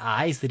in his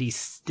eyes that he's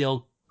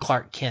still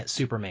Clark Kent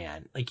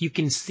Superman. Like you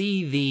can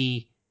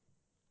see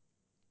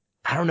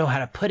I don't know how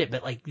to put it,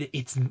 but like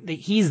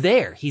he's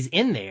there, he's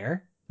in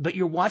there, but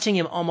you're watching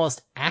him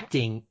almost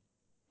acting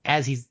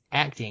as he's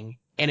acting.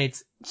 And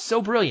it's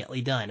so brilliantly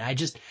done.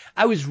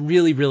 I was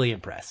really, really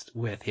impressed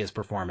with his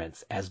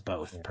performance as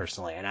both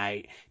personally, and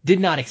I did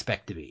not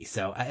expect to be.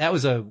 So that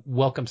was a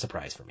welcome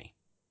surprise for me.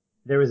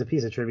 There was a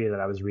piece of trivia that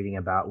I was reading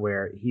about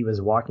where he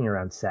was walking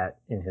around set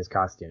in his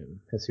costume,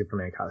 his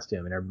Superman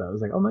costume, and everybody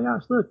was like, oh my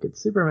gosh, look,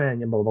 it's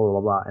Superman, and blah, blah,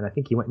 blah, blah. And I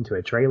think he went into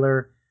a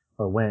trailer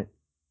or went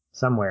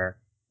somewhere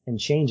and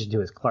changed into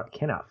his Clark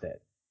Kent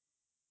outfit,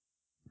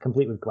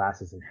 complete with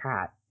glasses and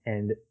hat.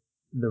 And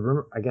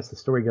I guess the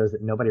story goes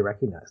that nobody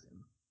recognized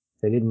him.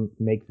 They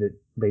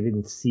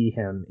didn't see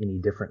him any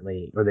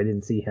differently, or they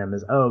didn't see him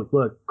as, oh,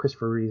 look,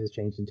 Christopher Reeve has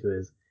changed into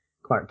his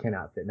Clark Kent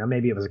outfit. Now,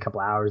 maybe it was a couple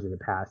hours that had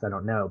passed. I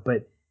don't know.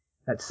 But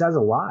that says a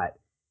lot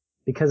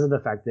because of the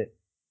fact that,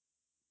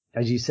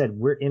 as you said,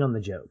 we're in on the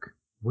joke.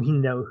 We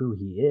know who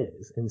he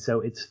is. And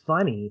so it's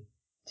funny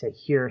to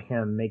hear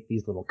him make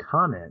these little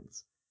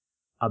comments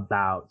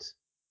about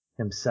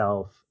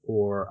himself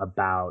or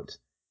about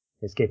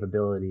his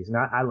capabilities. And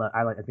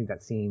I think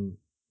that scene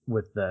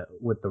with the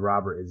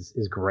robber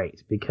is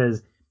great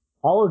because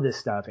all of this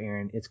stuff,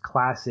 Aaron, it's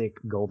classic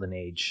Golden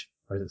Age,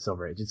 or is it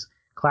Silver Age? It's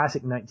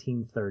classic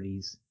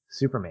 1930s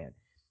Superman.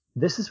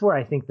 This is where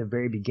I think the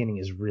very beginning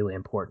is really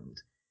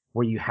important,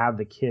 where you have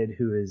the kid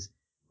who is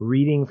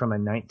reading from a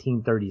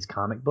 1930s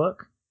comic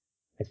book.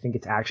 I think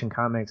it's Action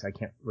Comics. I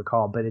can't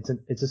recall, but it's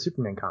a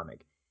Superman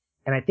comic.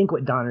 And I think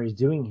what Donner is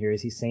doing here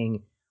is he's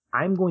saying,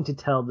 I'm going to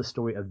tell the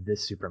story of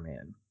this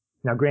Superman.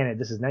 Now, granted,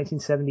 this is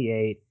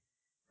 1978.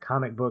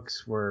 Comic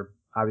books were,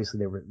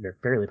 obviously, they're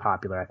fairly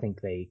popular. I think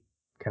they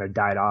kind of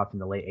died off in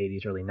the late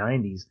 80s, early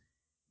 90s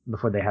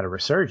before they had a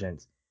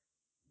resurgence.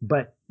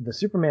 But the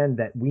Superman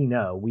that we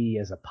know, we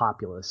as a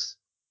populace,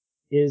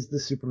 is the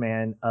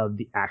Superman of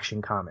the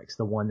Action Comics,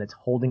 the one that's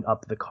holding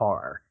up the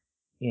car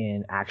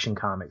in Action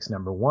Comics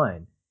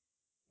 #1.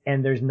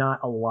 And there's not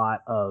a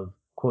lot of,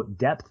 quote,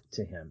 depth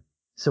to him.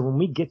 So when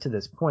we get to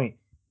this point,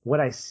 what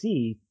I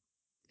see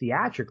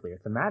theatrically or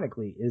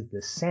thematically is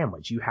this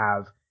sandwich. You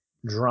have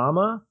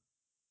drama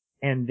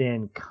and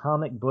then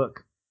comic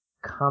book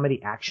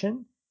comedy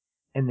action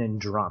and then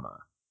drama.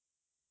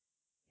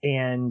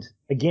 And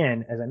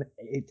again,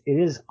 it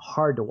is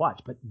hard to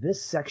watch, but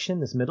this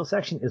middle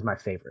section is my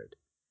favorite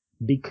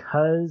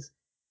because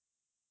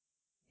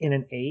in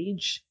an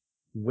age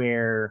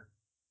where,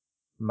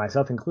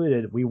 myself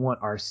included, we want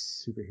our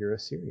superhero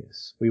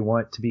serious. We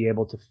want to be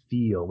able to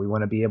feel. We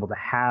want to be able to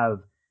have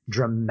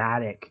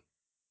dramatic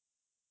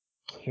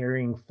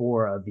caring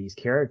for of these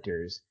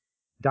characters.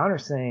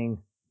 Donner's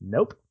saying,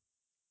 nope,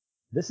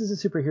 this is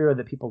a superhero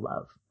that people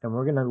love, and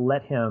we're going to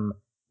let him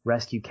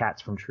rescue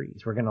cats from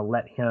trees. We're going to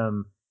let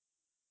him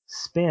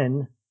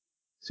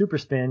super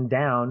spin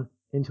down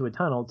into a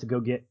tunnel to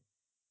go get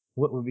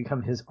what will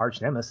become his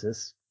arch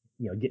nemesis,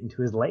 get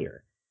into his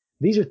lair.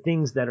 These are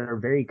things that are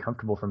very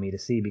comfortable for me to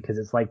see because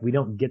it's like we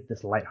don't get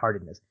this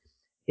lightheartedness.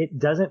 It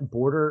doesn't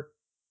border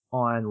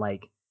on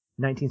like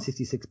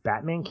 1966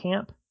 Batman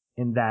camp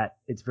in that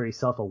it's very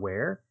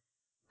self-aware,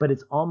 but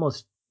it's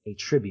almost a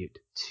tribute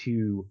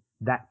to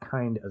that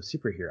kind of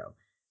superhero.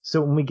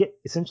 So when we get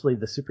essentially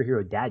the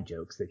superhero dad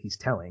jokes that he's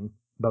telling,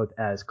 both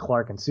as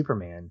Clark and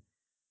Superman,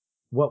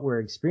 what we're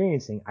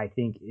experiencing, I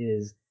think,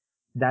 is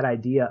that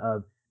idea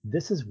of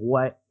this is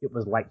what it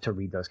was like to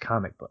read those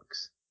comic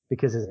books.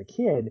 Because as a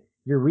kid,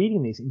 you're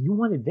reading these and you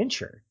want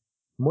adventure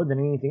more than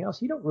anything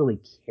else. You don't really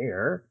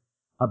care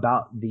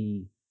about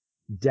the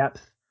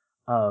depth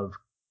of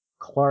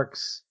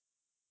Clark's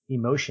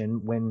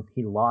emotion when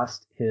he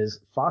lost his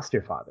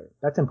foster father.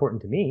 That's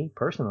important to me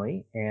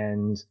personally,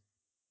 and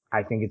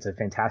I think it's a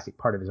fantastic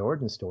part of his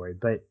origin story.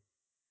 But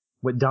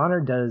what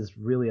Donner does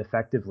really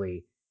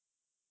effectively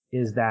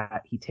is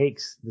that he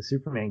takes the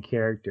Superman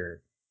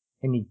character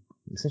and he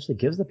essentially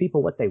gives the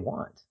people what they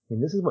want. I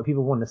mean, this is what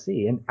people want to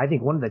see. And I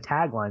think one of the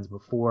taglines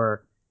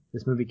before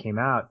this movie came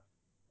out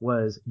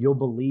was, "You'll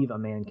believe a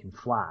man can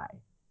fly."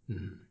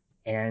 Mm-hmm.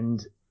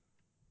 And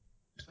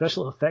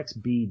special effects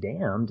be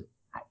damned.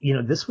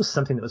 This was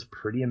something that was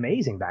pretty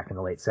amazing back in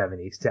the late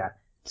 70s to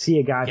see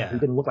a guy who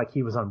didn't look like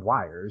he was on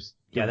wires.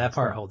 Yeah, that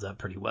part holds up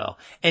pretty well.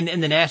 And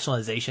the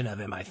nationalization of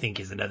him, I think,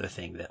 is another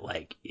thing that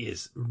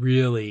is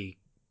really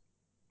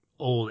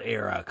old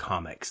era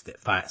comics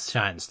that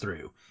shines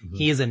through. Mm-hmm.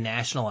 He is a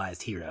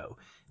nationalized hero.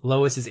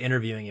 Lois is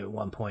interviewing him at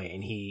one point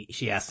and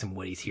she asks him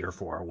what he's here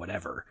for or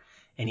whatever.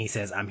 And he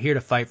says, "I'm here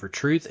to fight for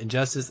truth and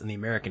justice in the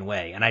American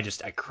way." And I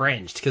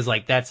cringed because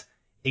that's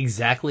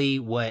exactly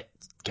what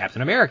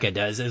Captain America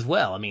does as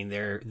well. I mean,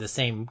 they're the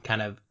same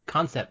kind of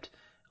concept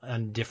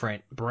on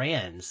different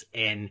brands.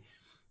 And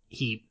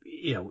he,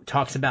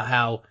 talks about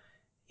how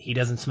he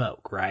doesn't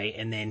smoke, right?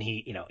 And then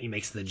he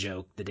makes the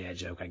dad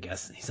joke, I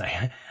guess. He's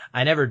like,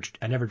 I never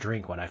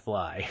drink when I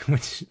fly,"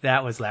 which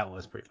that was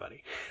pretty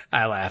funny.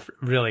 I laughed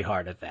really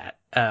hard at that.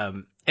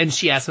 And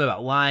she asked him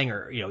about lying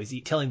or, is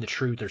he telling the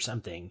truth or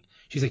something?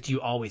 She's like, "Do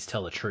you always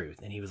tell the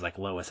truth?" And he was like,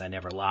 "Lois, I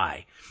never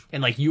lie."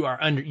 And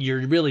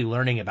you're really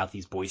learning about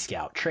these Boy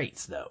Scout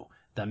traits though.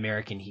 The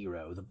American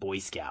hero, the Boy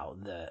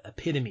Scout, the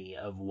epitome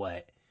of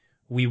what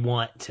we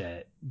want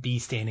to be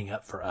standing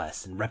up for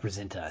us and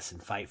represent us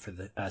and fight for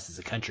us as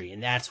a country.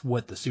 And that's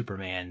what the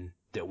Superman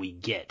that we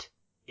get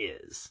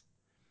is.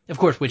 Of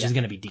course, which is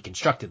going to be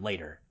deconstructed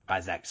later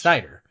by Zack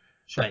Snyder.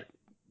 Sure. But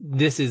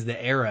this is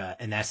the era,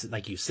 and that's,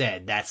 like you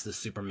said, that's the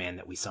Superman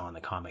that we saw in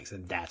the comics,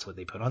 and that's what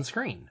they put on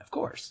screen, of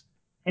course.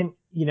 And,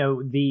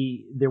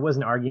 there was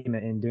an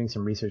argument in doing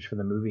some research for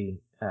the movie,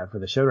 for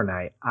the show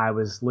tonight. I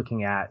was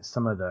looking at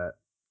some of the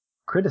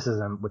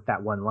criticism with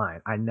that one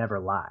line, "I never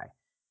lie."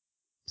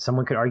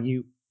 Someone could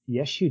argue,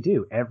 yes, you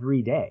do.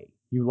 Every day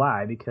you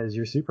lie because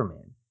you're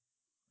Superman.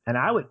 And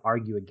I would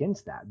argue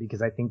against that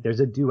because I think there's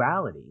a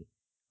duality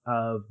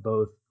of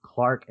both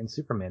Clark and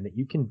Superman, that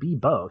you can be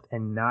both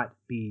and not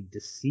be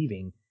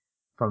deceiving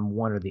from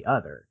one or the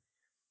other.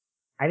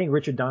 I think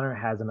Richard Donner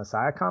has a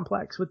messiah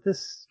complex with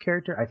this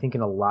character. I think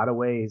in a lot of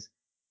ways,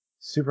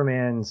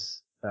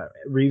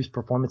 Reeves'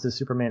 performance as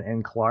Superman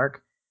and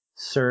Clark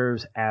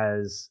serves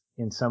as,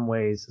 in some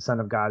ways, son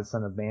of God,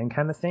 son of man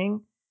kind of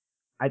thing.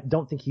 I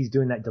don't think he's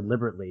doing that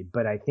deliberately,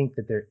 but I think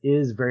that there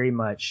is very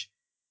much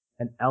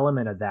an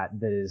element of that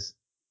is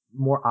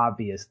more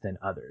obvious than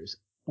others,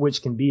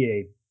 which can be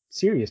a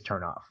serious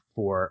turnoff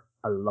for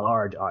a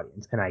large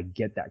audience. And I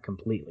get that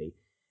completely.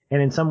 And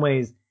in some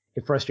ways,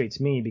 it frustrates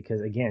me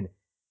because, again,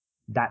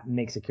 that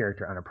makes a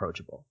character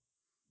unapproachable.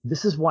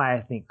 This is why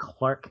I think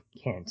Clark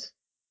Kent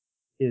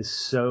is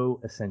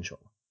so essential,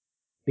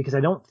 because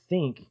I don't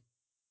think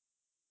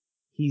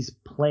he's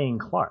playing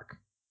Clark.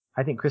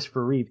 I think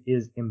Christopher Reeve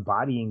is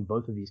embodying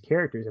both of these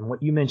characters. And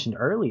what you mentioned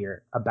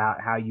earlier about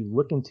how you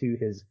look into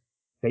his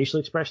facial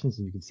expressions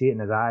and you can see it in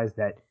his eyes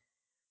that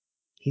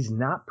he's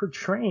not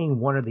portraying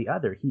one or the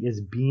other. He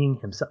is being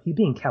himself. He's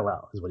being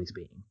Kal-El is what he's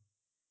being.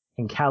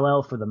 And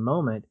Kal-El for the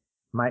moment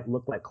might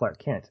look like Clark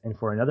Kent. And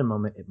for another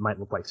moment, it might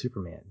look like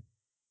Superman.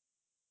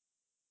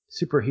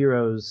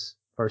 Superheroes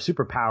or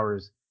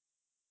superpowers,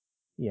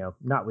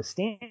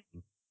 notwithstanding,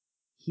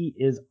 he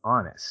is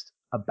honest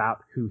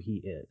about who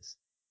he is.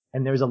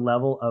 And there's a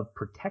level of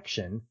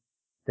protection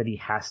that he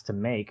has to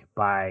make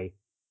by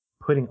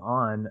putting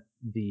on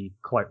the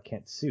Clark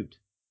Kent suit.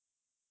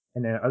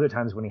 And then other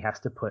times when he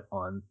has to put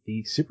on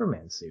the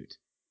Superman suit.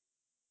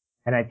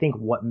 And I think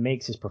what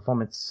makes his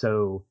performance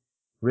so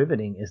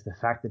riveting is the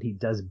fact that he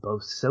does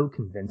both so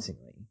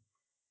convincingly.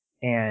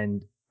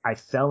 And I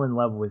fell in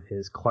love with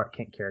his Clark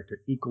Kent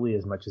character equally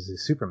as much as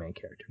his Superman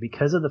character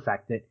because of the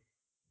fact that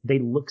they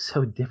look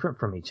so different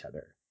from each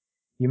other.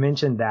 You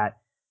mentioned that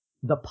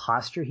the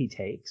posture he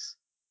takes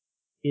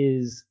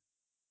is,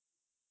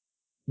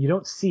 you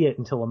don't see it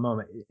until a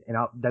moment, and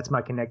that's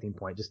my connecting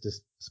point, just to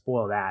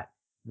spoil that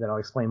I'll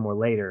explain more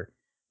later.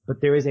 But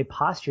there is a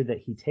posture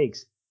that he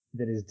takes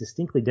that is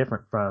distinctly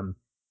different from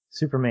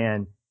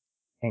Superman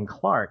and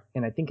Clark,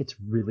 and I think it's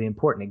really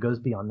important. It goes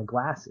beyond the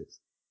glasses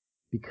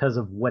because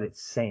of what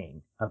it's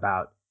saying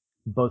about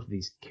both of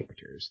these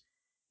characters.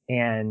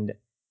 And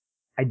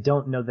I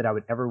don't know that I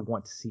would ever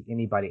want to see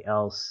anybody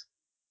else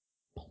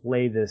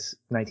play this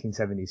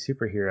 1970s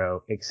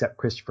superhero except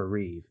Christopher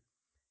Reeve.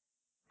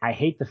 I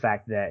hate the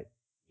fact that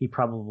he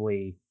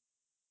probably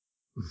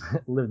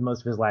lived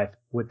most of his life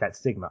with that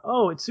stigma.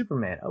 Oh, it's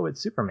Superman. Oh,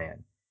 it's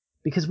Superman.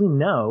 Because we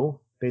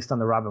know, based on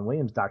the Robin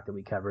Williams doc that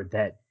we covered,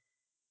 that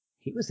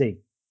he was a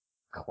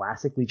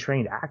classically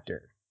trained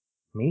actor.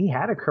 I mean, he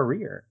had a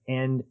career.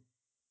 And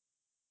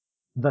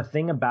the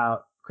thing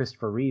about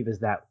Christopher Reeve is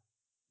that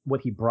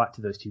what he brought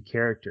to those two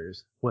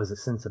characters was a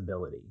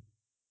sensibility.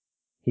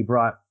 He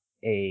brought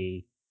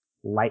a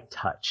light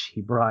touch.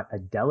 He brought a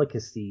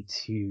delicacy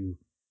to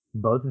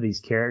both of these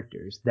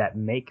characters that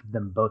make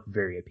them both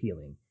very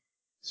appealing.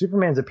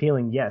 Superman's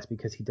appealing, yes,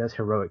 because he does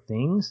heroic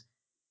things,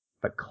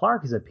 but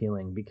Clark is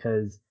appealing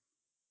because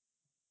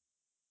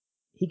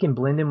he can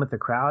blend in with the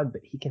crowd,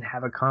 but he can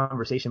have a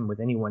conversation with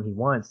anyone he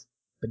wants,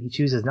 but he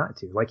chooses not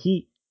to.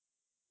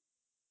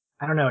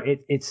 I don't know,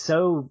 it's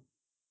so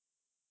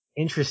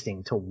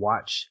interesting to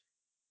watch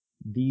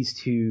these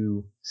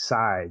two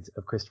sides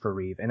of Christopher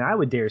Reeve. And I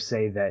would dare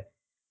say that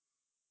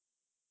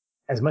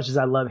as much as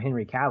I love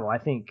Henry Cavill, I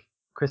think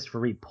Christopher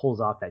Reeve pulls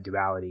off that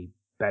duality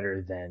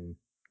better than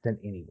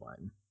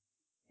anyone,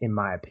 in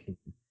my opinion.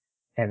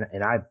 And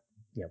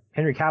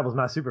Henry Cavill's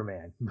not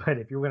Superman, but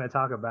if you're going to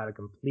talk about a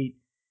complete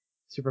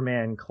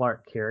Superman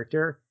Clark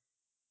character,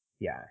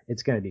 yeah,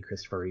 it's going to be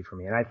Christopher Reeve for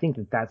me. And I think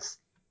that that's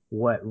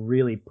what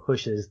really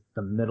pushes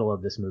the middle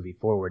of this movie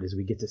forward, is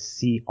we get to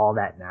see all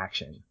that in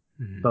action,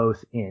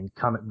 both in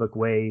comic book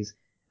ways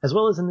as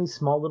well as in these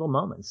small little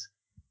moments.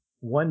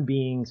 One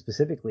being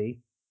specifically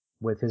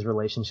with his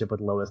relationship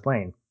with Lois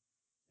Lane.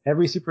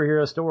 Every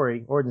superhero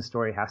story, origin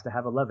story, has to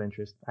have a love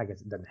interest. I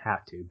guess it doesn't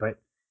have to, but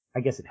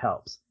I guess it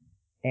helps.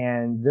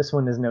 And this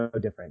one is no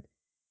different.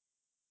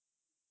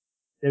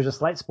 There's a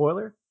slight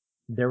spoiler.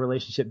 Their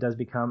relationship does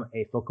become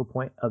a focal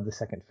point of the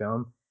second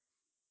film.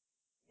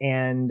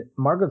 And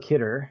Margot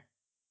Kidder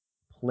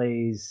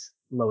plays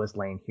Lois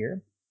Lane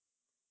here.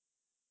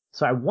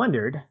 So I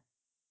wondered,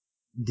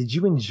 did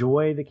you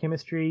enjoy the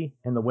chemistry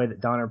and the way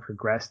that Donner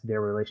progressed their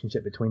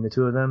relationship between the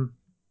two of them?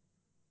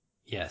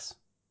 Yes.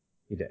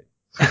 You did.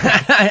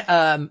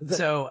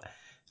 So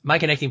my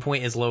connecting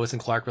point is Lois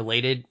and Clark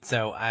related,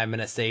 so I'm going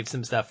to save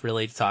some stuff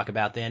really to talk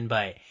about then,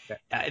 but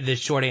the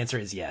short answer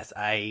is yes.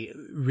 I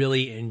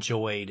really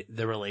enjoyed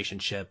the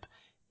relationship,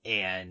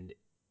 and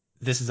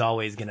this is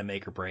always going to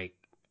make or break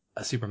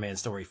a Superman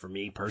story for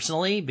me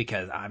personally,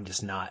 because I'm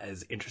just not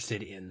as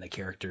interested in the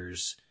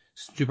character's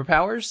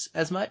superpowers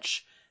as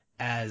much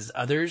as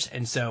others,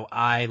 and so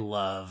I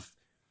love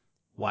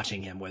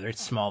watching him, whether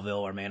it's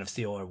Smallville or Man of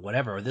Steel or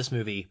whatever, or this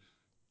movie,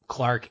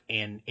 Clark,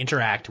 and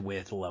interact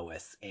with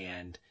Lois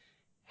and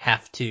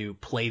have to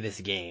play this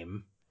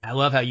game. I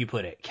love how you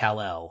put it,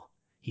 Kal-El.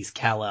 He's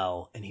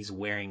Kal-El and he's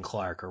wearing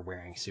Clark, or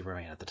wearing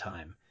Superman at the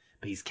time,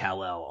 but he's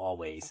Kal-El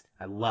always.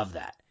 I love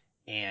that.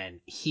 And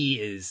he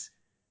is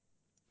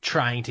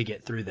trying to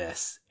get through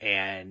this,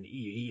 and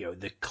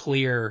the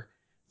clear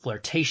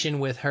flirtation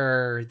with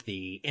her,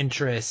 the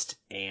interest,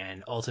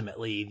 and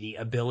ultimately the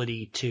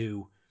ability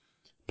to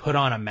put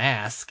on a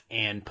mask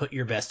and put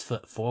your best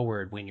foot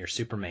forward when you're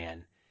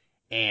Superman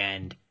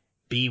and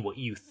be what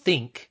you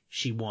think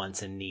she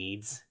wants and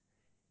needs,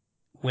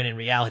 when in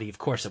reality, of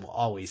course, it will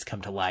always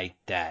come to light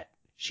that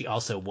she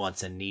also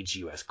wants and needs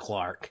you as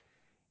Clark,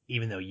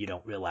 even though you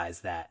don't realize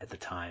that at the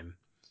time.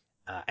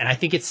 And I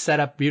think it's set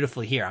up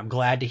beautifully here. I'm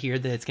glad to hear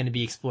that it's going to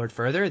be explored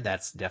further.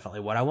 That's definitely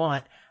what I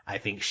want. I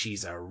think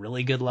she's a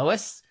really good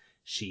Lois.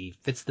 She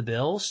fits the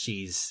bill.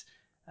 She's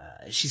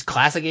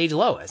classic age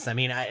Lois. I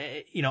mean,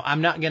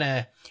 I'm not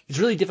gonna, it's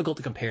really difficult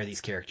to compare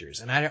these characters,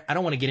 and I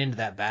don't want to get into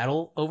that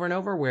battle over and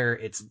over where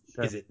it's,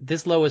 is it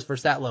this Lois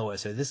versus that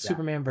Lois, or this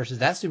Superman versus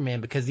that Superman,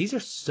 because these are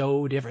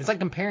so different. It's like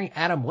comparing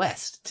Adam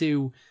West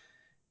to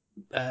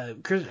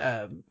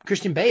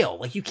Christian Bale.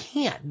 Like, you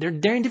can't.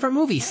 They're in different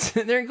movies.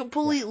 They're in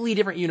completely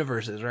different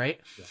universes, right?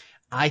 Yeah.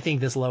 I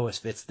think this Lois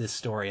fits this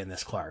story and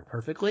this Clark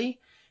perfectly.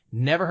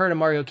 Never heard of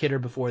Margot Kidder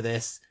before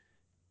this,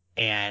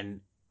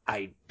 and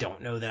I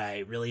don't know that I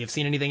really have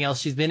seen anything else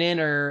she's been in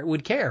or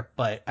would care,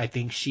 but I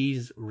think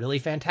she's really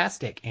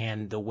fantastic.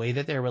 And the way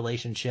that their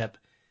relationship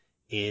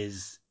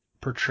is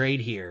portrayed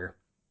here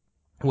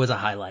was a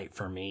highlight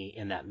for me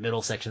in that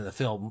middle section of the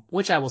film,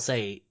 which I will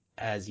say,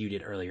 as you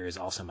did earlier, is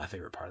also my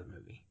favorite part of the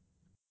movie.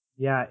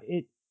 Yeah,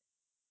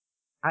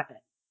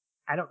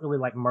 I don't really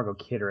like Margot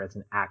Kidder as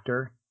an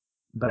actor,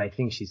 but I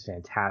think she's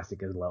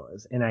fantastic as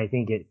Lois. And I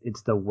think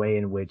it's the way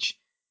in which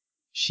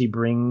she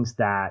brings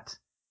that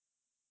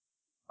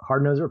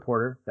hard-nosed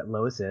reporter that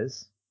Lois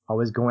is,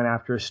 always going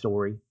after a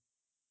story.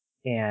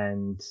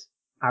 And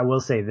I will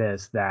say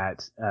this,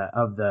 that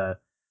of the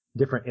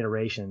different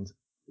iterations,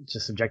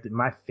 just subjective,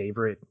 my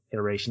favorite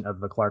iteration of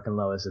the Clark and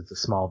Lois is the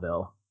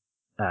Smallville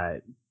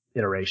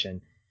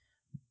iteration.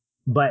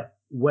 But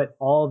what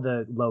all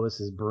the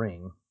Loises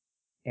bring,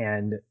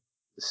 and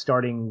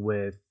starting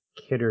with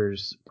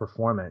Kidder's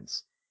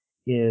performance,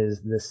 is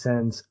the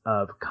sense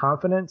of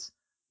confidence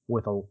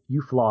with a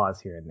few flaws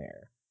here and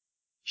there.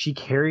 She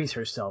carries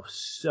herself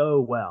so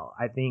well.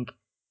 I think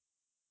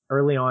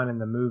early on in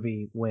the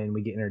movie, when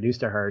we get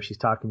introduced to her, she's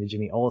talking to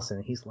Jimmy Olsen,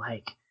 and he's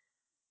like,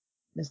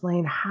 Miss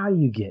Lane, how do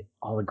you get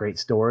all the great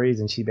stories?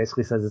 And she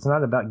basically says, it's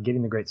not about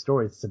getting the great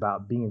stories. It's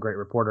about being a great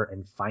reporter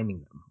and finding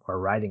them or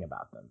writing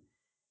about them.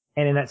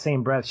 And in that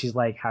same breath, she's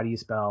like, how do you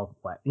spell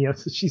what?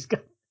 So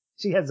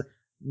she has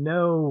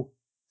no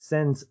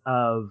sense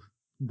of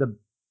the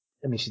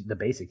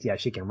basics. Yeah,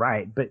 she can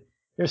write, but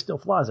there's still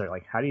flaws there.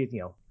 Like, how do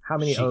you, how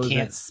many O's? She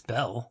can't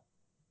spell.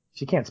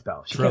 She can't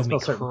spell. She Drove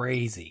can't spell me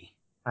crazy.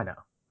 I know.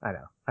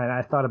 And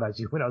I thought about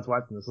you when I was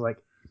watching this. Like,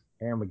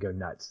 Aaron would go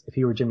nuts. If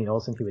he were Jimmy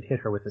Olsen, he would hit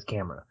her with his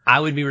camera. I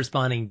would be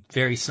responding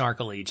very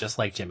snarkily, just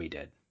like Jimmy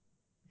did.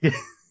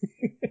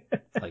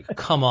 Like,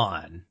 come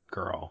on,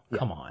 girl. Yeah,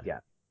 come on. Yeah.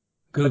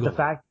 Google. But the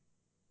fact,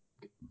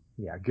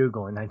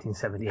 Google in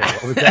 1978.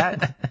 What was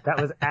that?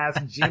 That was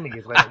Ask Jimmy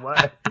is what it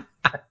was.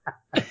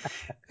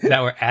 Is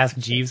that where Ask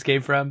Jeeves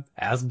came from?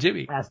 Ask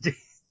Jimmy. Ask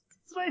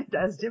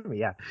Jimmy,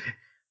 yeah.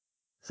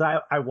 So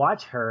I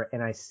watch her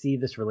and I see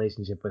this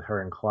relationship with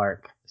her and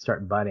Clark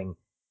start budding.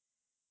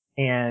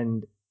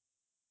 And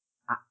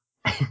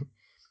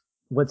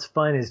what's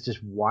fun is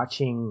just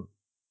watching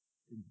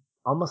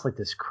almost like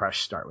this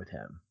crush start with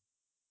him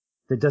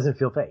that doesn't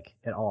feel fake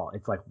at all.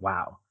 It's like,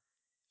 wow,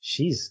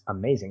 she's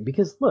amazing.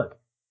 Because look,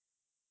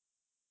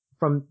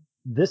 from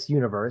this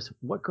universe,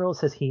 what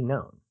girls has he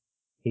known?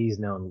 He's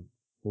known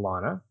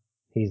Lana.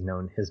 He's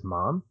known his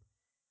mom,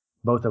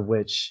 both of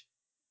which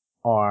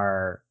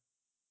are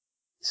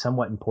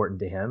somewhat important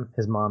to him,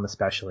 his mom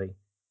especially.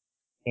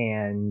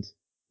 And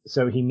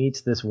so he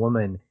meets this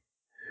woman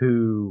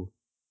who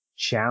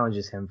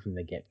challenges him from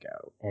the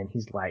get-go. And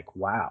he's like,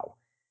 wow,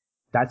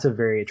 that's a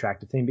very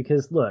attractive thing.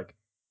 Because look,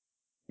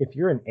 if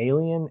you're an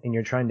alien and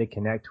you're trying to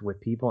connect with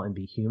people and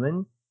be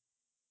human,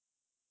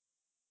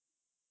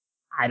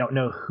 I don't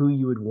know who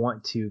you would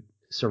want to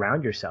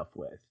surround yourself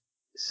with.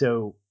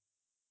 So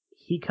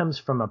he comes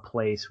from a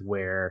place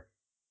where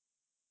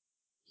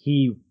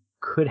he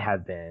could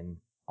have been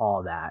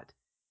all that.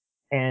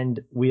 And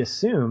we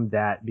assume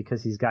that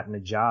because he's gotten a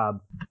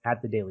job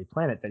at the Daily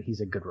Planet that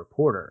he's a good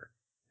reporter.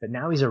 But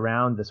now he's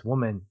around this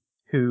woman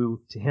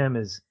who to him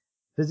is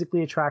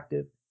physically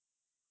attractive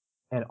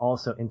and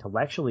also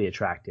intellectually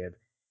attractive.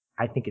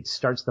 I think it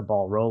starts the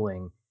ball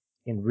rolling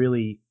in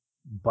really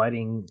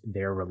budding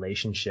their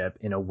relationship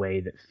in a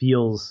way that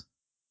feels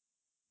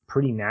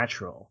pretty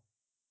natural.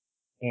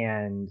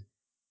 And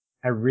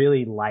I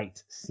really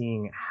liked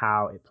seeing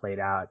how it played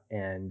out.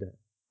 And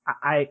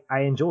I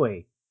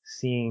enjoy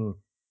seeing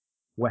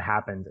what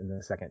happened in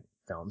the second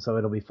film. So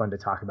it'll be fun to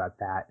talk about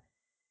that.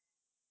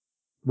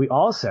 We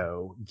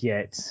also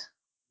get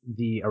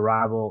the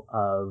arrival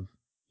of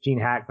Gene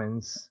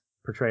Hackman's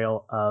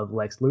portrayal of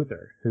Lex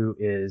Luthor, who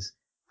is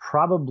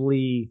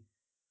probably,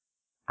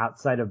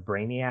 outside of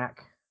Brainiac,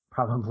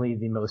 probably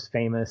the most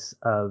famous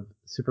of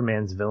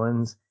Superman's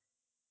villains.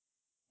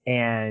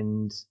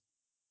 And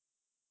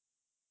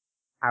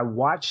I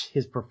watch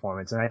his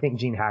performance, and I think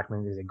Gene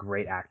Hackman is a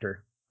great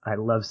actor. I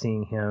love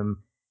seeing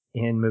him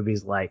in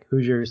movies like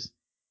Hoosiers,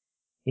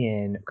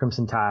 in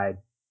Crimson Tide.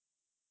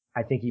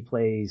 I think he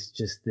plays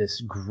just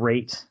this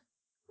great,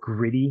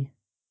 gritty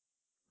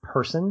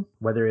person,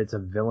 whether it's a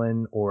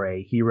villain or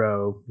a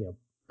hero,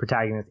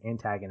 protagonist,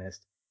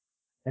 antagonist.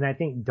 And I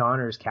think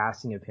Donner's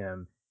casting of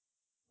him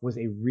was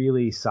a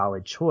really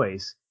solid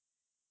choice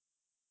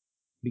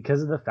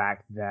because of the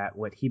fact that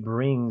what he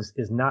brings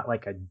is not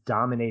like a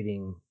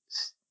dominating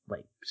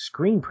like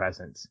screen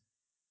presence,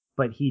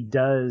 but he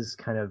does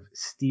kind of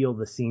steal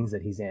the scenes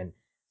that he's in.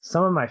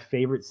 Some of my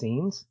favorite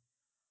scenes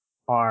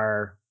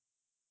are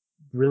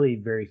really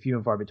very few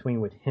and far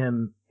between with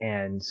him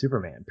and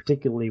Superman,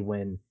 particularly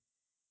when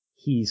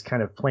he's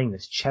kind of playing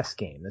this chess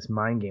game, this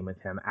mind game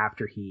with him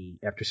after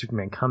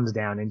Superman comes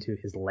down into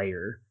his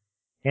lair.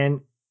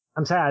 And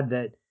I'm sad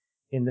that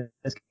in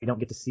this we don't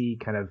get to see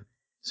kind of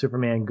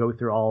Superman go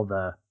through all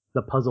the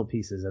puzzle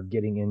pieces of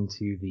getting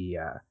into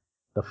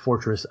the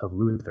fortress of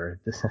Luthor,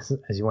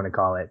 as you want to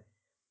call it.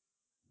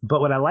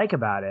 But what I like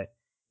about it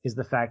is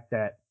the fact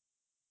that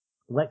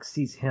Lex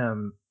sees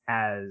him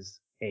as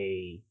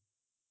a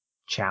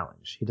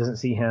challenge. He doesn't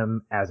see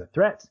him as a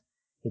threat.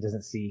 He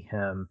doesn't see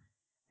him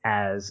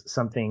as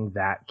something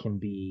that can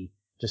be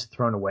just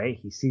thrown away.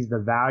 He sees the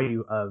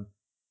value of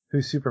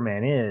who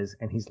Superman is,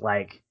 and he's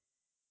like,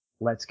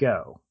 let's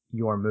go,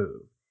 your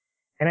move.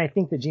 And I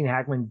think that Gene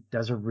Hackman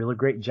does a really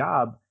great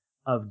job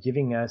of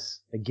giving us,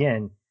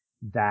 again,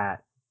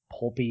 that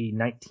pulpy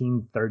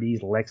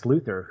 1930s Lex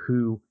Luthor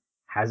who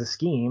has a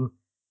scheme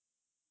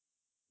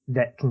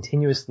that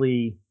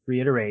continuously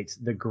reiterates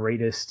the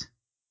greatest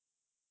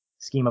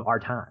scheme of our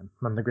time.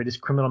 I'm the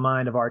greatest criminal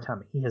mind of our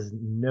time. He has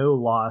no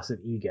loss of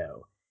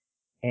ego.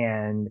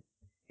 And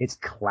it's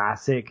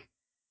classic,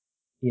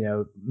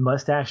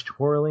 mustache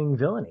twirling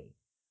villainy,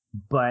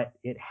 but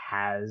it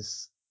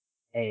has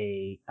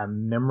a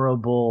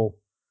memorable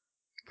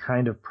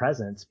kind of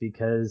presence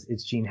because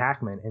it's Gene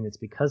Hackman, and it's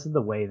because of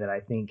the way that I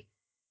think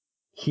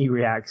he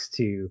reacts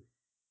to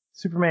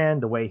Superman,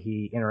 the way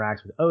he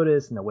interacts with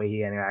Otis, and the way he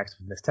interacts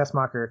with Miss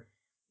Tessmacher.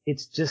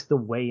 It's just the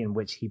way in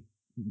which he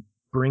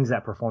brings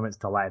that performance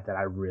to life that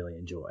I really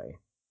enjoy.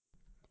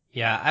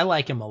 Yeah, I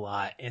like him a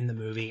lot in the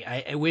movie.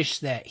 I wish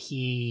that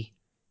he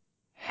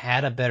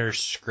had a better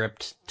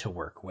script to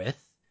work with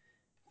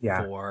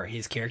for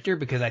his character,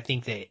 because I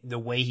think that the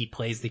way he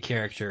plays the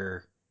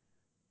character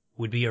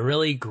would be a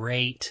really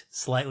great,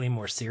 slightly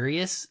more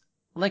serious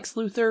Lex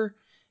Luthor.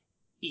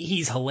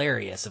 He's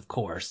hilarious, of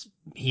course.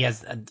 He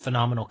has a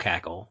phenomenal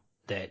cackle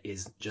that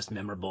is just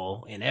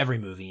memorable in every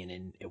movie,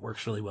 and it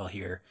works really well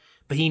here.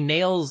 But he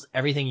nails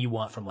everything you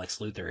want from Lex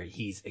Luthor.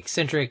 He's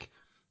eccentric,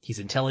 he's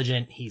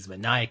intelligent, he's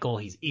maniacal,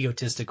 he's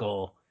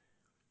egotistical,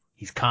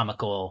 he's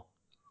comical,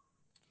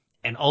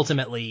 and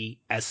ultimately,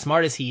 as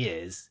smart as he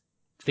is,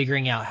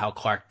 figuring out how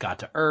Clark got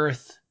to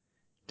Earth,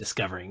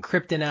 discovering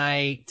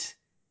kryptonite,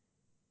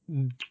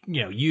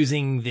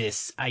 using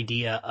this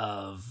idea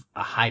of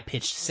a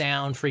high-pitched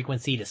sound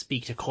frequency to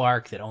speak to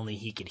Clark that only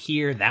he could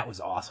hear. That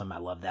was awesome. I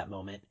love that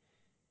moment.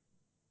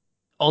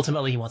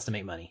 Ultimately, he wants to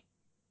make money,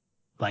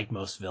 like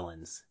most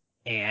villains.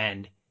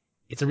 And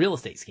it's a real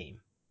estate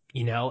scheme,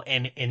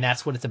 and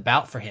that's what it's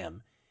about for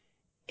him.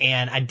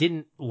 And I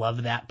didn't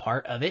love that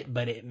part of it,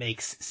 but it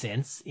makes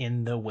sense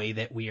in the way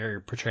that we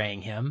are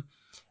portraying him.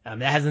 That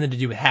has nothing to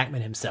do with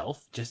Hackman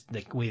himself, just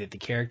the way that the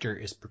character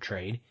is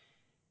portrayed.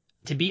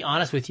 To be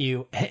honest with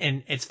you,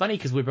 and it's funny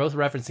because we're both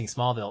referencing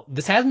Smallville.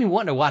 This has me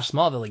wanting to watch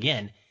Smallville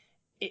again.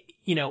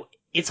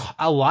 It's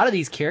a lot of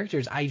these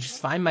characters. I just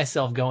find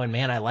myself going,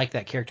 man, I like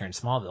that character in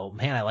Smallville.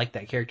 Man, I like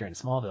that character in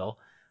Smallville.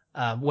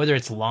 Whether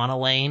it's Lana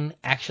Lane,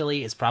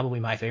 actually, is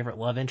probably my favorite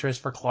love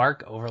interest for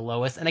Clark over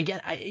Lois. And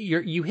again,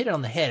 you hit it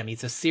on the head. I mean,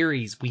 it's a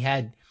series. We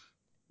had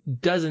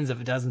dozens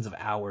of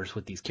hours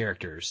with these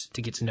characters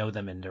to get to know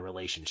them and their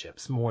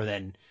relationships, more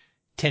than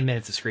 10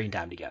 minutes of screen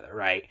time together,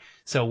 right?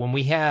 So when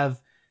we have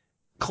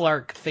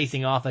Clark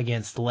facing off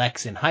against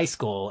Lex in high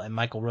school and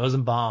Michael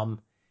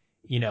Rosenbaum,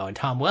 and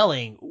Tom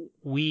Welling,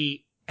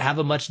 we have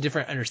a much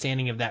different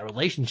understanding of that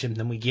relationship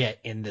than we get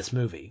in this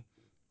movie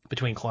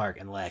between Clark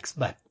and Lex.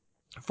 But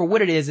for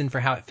what it is and for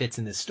how it fits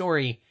in this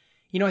story,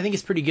 I think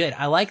it's pretty good.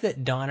 I like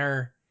that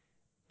Donner,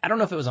 I don't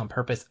know if it was on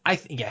purpose. I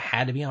think it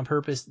had to be on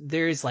purpose.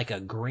 There's like a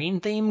green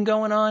theme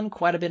going on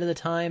quite a bit of the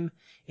time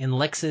in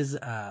Lex's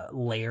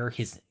lair,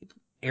 his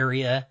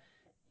area.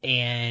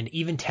 And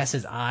even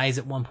Tessa's eyes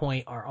at one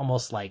point are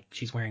almost like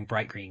she's wearing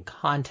bright green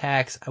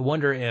contacts. I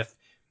wonder if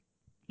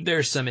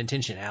there's some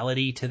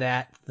intentionality to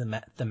that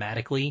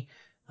thematically,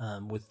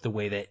 with the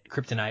way that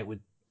kryptonite would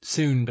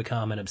soon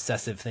become an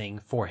obsessive thing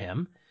for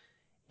him.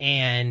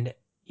 And,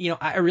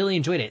 I really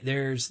enjoyed it.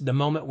 There's the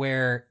moment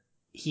where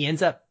he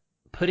ends up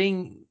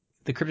putting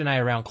the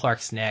kryptonite around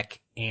Clark's neck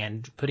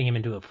and putting him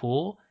into a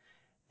pool.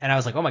 And I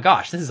was like, oh my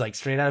gosh, this is like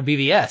straight out of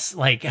BVS.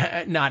 Like,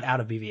 not out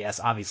of BVS,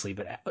 obviously,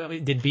 but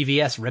did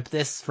BVS rip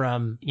this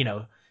from,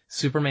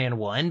 Superman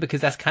 1?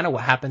 Because that's kind of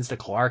what happens to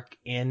Clark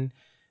in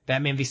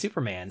Batman v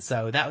Superman.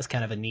 So that was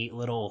kind of a neat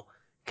little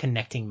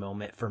connecting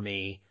moment for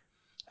me.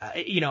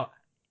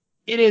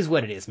 It is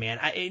what it is, man.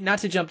 Not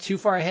to jump too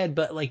far ahead,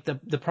 but like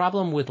the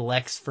problem with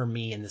Lex for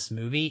me in this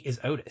movie is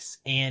Otis.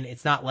 And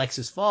it's not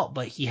Lex's fault,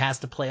 but he has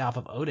to play off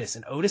of Otis.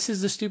 And Otis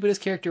is the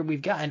stupidest character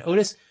we've got. And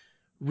Otis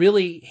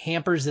really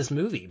hampers this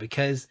movie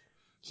because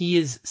he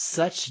is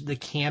such the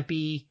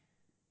campy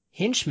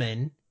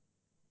henchman,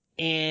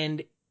 and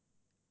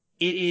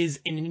it is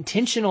an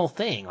intentional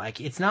thing.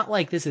 Like, it's not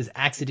like this is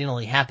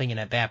accidentally happening in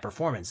a bad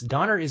performance.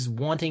 Donner is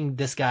wanting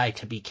this guy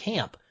to be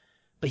camp,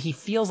 but he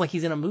feels like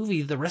he's in a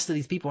movie the rest of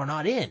these people are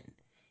not in.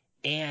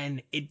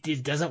 And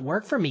it doesn't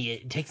work for me.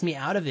 It takes me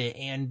out of it.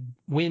 And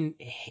when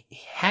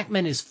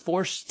Hackman is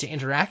forced to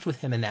interact with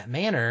him in that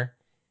manner,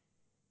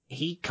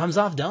 he comes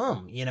off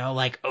dumb,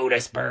 like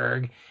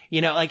Otisburg,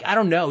 like, I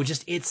don't know,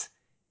 just it's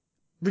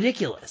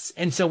ridiculous.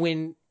 And so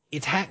when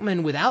it's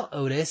Hackman without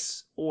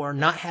Otis, or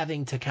not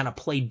having to kind of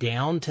play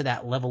down to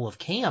that level of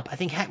camp, I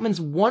think Hackman's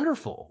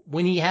wonderful.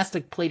 When he has to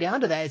play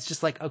down to that, it's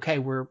just like, okay,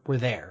 we're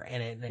there,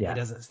 and it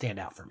doesn't stand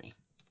out for me.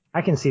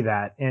 I can see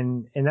that,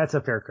 and that's a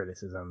fair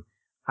criticism.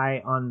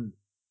 On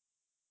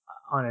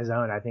his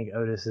own, I think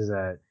Otis is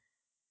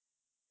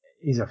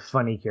he's a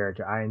funny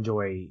character. I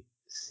enjoy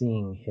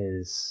seeing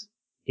his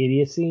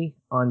idiocy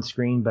on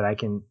screen, but I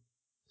can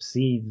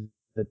see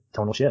the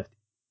tonal shift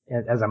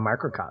as a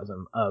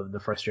microcosm of the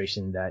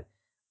frustration that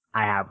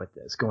I have with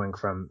this, going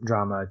from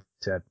drama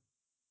to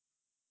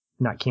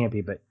not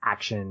campy, but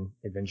action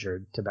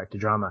adventure to back to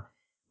drama.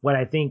 What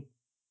I think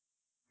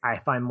I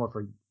find more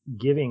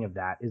forgiving of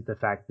that is the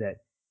fact that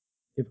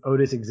if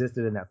Otis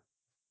existed in that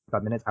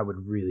 5 minutes, I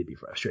would really be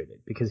frustrated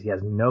because he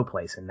has no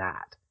place in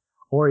that,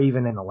 or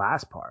even in the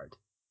last part.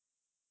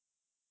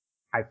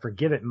 I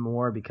forgive it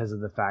more because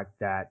of the fact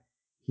that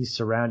he's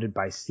surrounded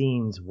by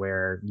scenes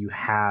where you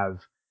have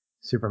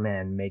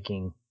Superman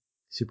making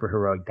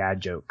superheroic dad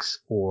jokes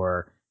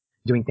or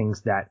doing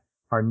things that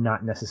are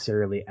not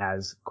necessarily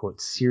as, quote,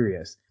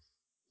 serious.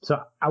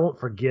 So I won't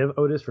forgive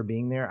Otis for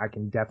being there. I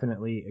can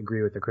definitely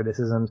agree with the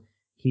criticisms.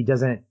 He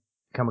doesn't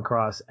come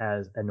across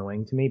as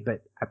annoying to me,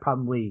 but I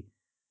probably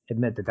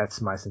admit that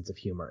that's my sense of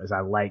humor, is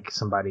I like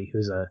somebody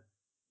who's a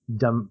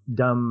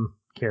dumb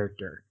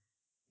character.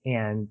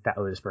 And that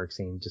Otisburg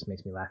scene just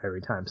makes me laugh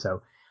every time.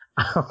 So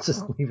I'll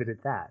just leave it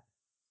at that.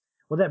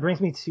 Well, that brings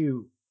me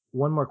to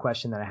one more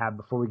question that I have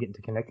before we get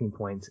into connecting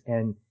points.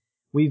 And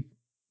we've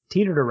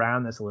teetered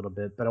around this a little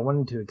bit, but I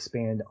wanted to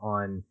expand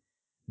on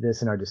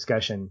this in our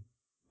discussion.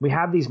 We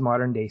have these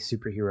modern day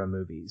superhero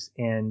movies,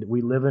 and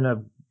we live in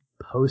a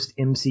post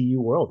MCU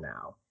world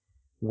now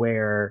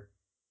where,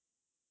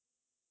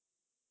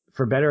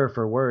 for better or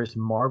for worse,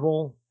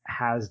 Marvel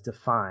has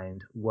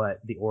defined what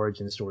the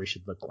origin story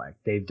should look like.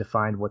 They've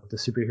defined what the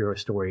superhero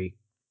story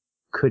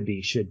could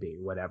be, should be,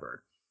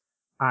 whatever.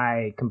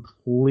 I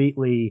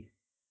completely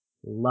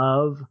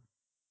love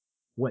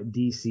what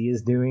DC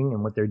is doing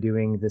and what they're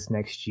doing this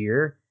next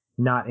year,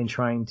 not in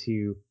trying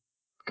to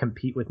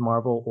compete with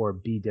Marvel or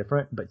be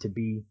different, but to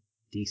be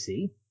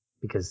DC,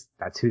 because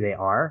that's who they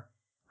are.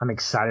 I'm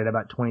excited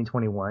about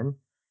 2021.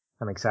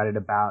 I'm excited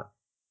about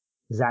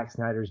Zack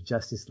Snyder's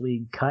Justice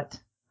League cut.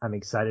 I'm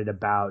excited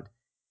about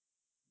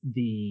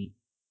the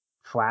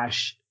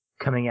Flash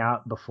coming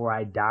out before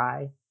I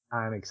die.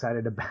 I'm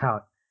excited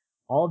about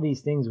all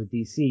these things with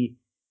DC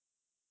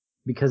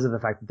because of the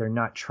fact that they're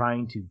not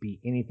trying to be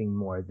anything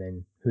more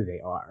than who they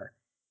are.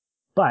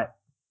 But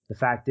the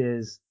fact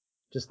is,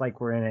 just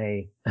like we're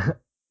in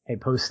a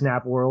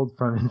post-snap world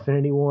from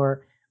Infinity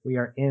War, we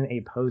are in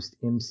a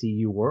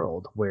post-MCU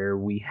world where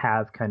we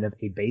have kind of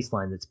a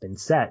baseline that's been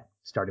set,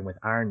 starting with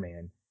Iron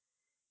Man.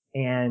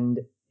 And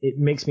it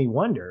makes me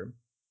wonder,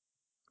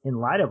 in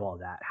light of all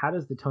that, how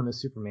does the tone of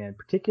Superman,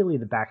 particularly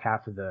the back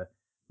half of the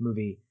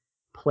movie,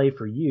 play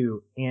for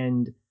you?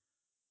 And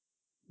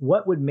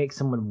what would make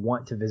someone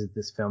want to visit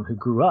this film who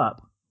grew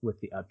up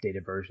with the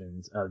updated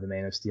versions of the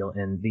Man of Steel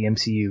and the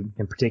MCU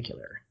in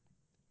particular?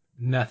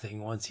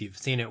 Nothing once you've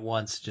seen it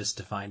once just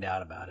to find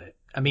out about it.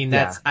 I mean,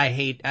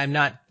 I'm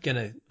not going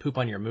to poop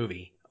on your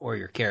movie or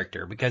your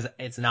character because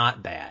it's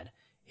not bad.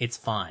 It's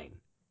fine,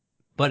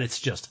 but it's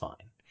just fine.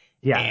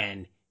 Yeah.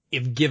 And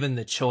if given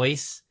the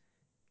choice,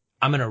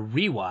 I'm going to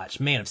rewatch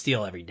Man of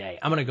Steel every day.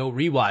 I'm going to go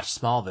rewatch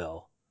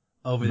Smallville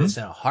over this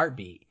in a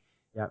heartbeat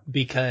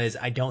because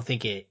I don't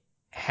think it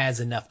has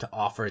enough to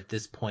offer at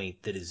this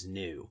point that is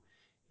new.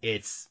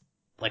 It's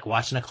like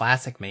watching a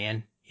classic,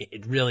 man.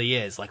 It really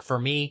is. Like for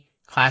me,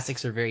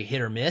 classics are very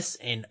hit or miss,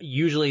 and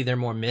usually they're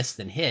more miss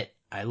than hit.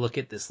 I look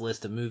at this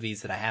list of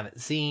movies that I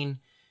haven't seen,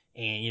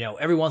 and, you know,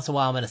 every once in a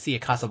while I'm going to see a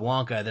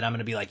Casablanca that I'm going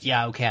to be like,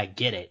 yeah, okay, I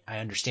get it. I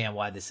understand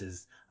why this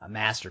is a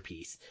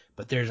masterpiece.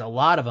 But there's a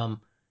lot of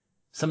them,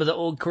 some of the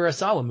old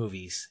Kurosawa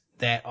movies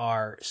that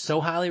are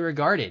so highly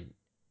regarded.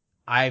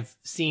 I've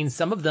seen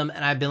some of them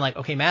and I've been like,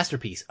 okay,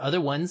 masterpiece.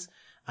 Other ones,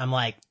 I'm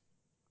like,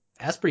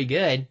 that's pretty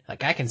good.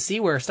 Like I can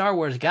see where Star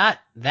Wars got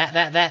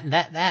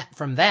that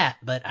from that,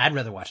 but I'd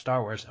rather watch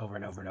Star Wars over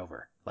and over and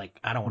over. Like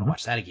I don't want to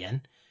watch that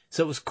again.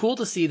 So it was cool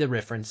to see the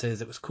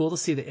references. It was cool to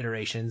see the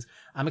iterations.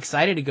 I'm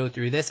excited to go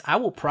through this. I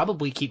will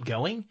probably keep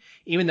going,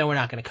 even though we're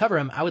not going to cover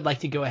them. I would like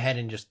to go ahead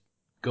and just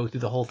go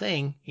through the whole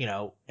thing, you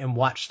know, and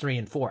watch 3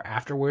 and 4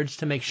 afterwards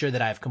to make sure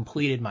that I've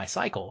completed my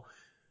cycle.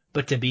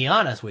 But to be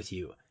honest with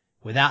you,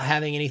 without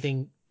having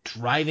anything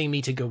driving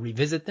me to go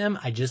revisit them,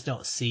 I just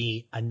don't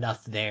see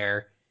enough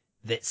there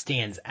that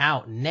stands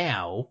out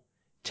now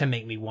to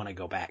make me want to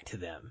go back to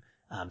them.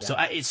 So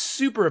I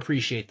super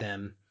appreciate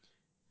them,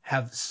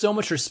 have so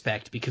much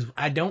respect, because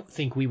I don't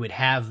think we would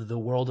have the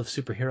world of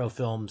superhero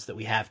films that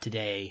we have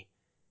today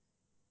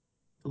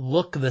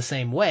look the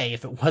same way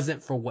if it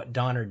wasn't for what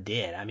Donner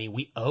did. I mean,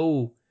 we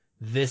owe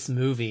this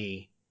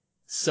movie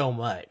so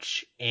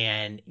much.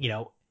 And, you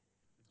know,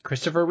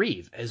 Christopher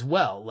Reeve as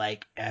well,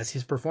 like as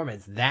his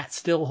performance, that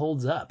still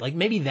holds up. Like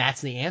maybe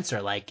that's the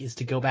answer, like, is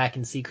to go back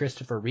and see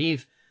Christopher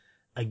Reeve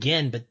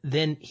again, but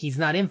then he's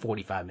not in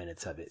 45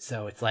 minutes of it.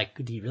 So it's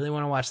like, do you really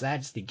want to watch that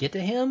just to get to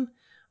him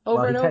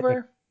over and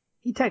over?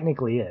 He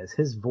technically is.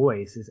 His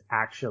voice is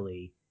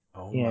actually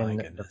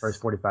in the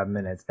first 45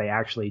 minutes. They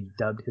actually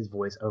dubbed his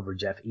voice over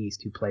Jeff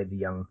East, who played the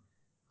young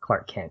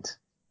Clark Kent.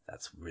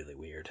 That's really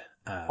weird.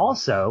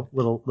 Also,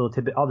 little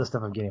tidbit, all this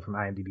stuff I'm getting from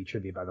IMDb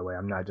trivia, by the way.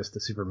 I'm not just a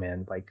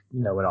Superman, like,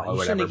 know-it-all or whatever.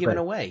 You shouldn't have given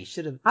it away. You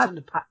should have.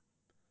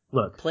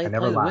 Look, Play I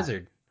never the lie.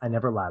 wizard. I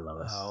never lie,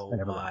 Lois. Oh I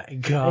never my lie.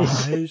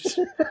 gosh.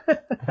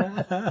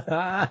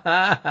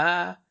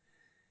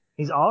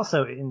 He's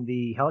also in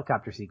the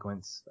helicopter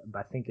sequence.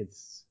 I think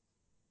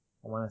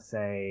I want to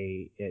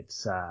say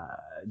it's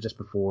just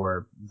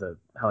before the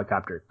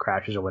helicopter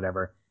crashes or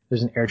whatever.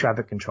 There's an air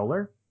traffic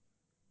controller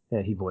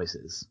that he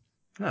voices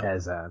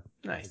as a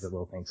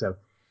little thing. So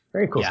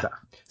very cool stuff.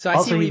 So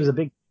he was a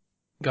big.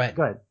 Go ahead.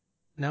 Go ahead.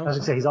 No, I was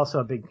gonna say he's also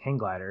a big hang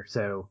glider.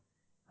 So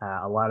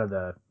a lot of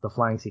the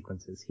flying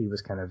sequences, he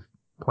was kind of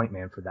point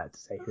man for that to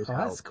say, here's how.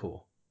 That's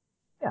cool.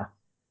 Yeah.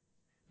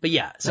 But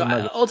yeah,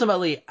 so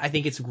ultimately, I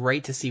think it's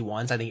great to see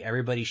once. I think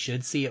everybody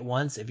should see it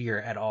once if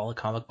you're at all a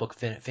comic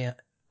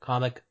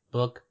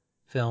book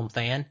film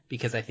fan,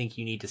 because I think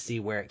you need to see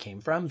where it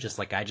came from, just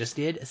like I just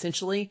did,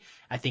 essentially.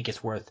 I think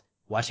it's worth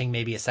watching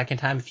maybe a second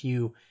time if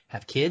you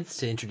have kids,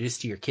 to introduce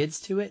to your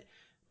kids to it,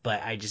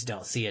 but I just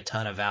don't see a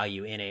ton of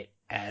value in it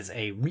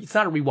it's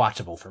not a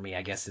rewatchable for me,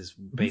 I guess is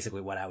basically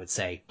what I would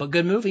say, but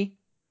good movie.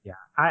 Yeah,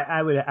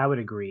 I would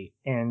agree.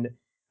 And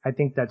I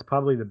think that's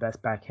probably the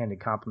best backhanded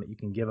compliment you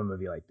can give a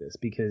movie like this,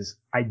 because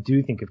I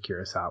do think of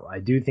Kurosawa. I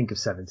do think of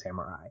Seven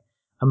Samurai,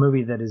 a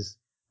movie that is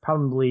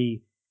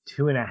probably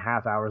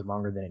 2.5 hours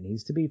longer than it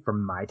needs to be for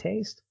my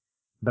taste,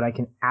 but I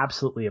can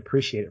absolutely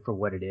appreciate it for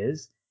what it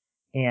is.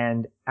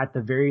 And at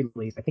the very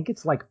least, I think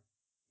it's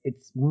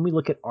when we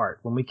look at art,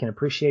 when we can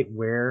appreciate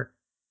where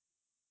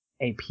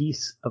a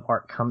piece of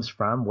art comes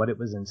from, what it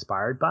was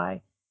inspired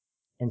by,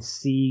 and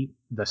see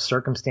the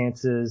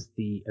circumstances,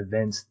 the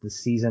events, the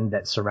season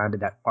that surrounded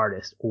that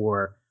artist,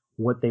 or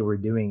what they were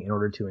doing in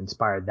order to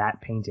inspire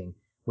that painting,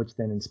 which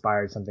then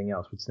inspired something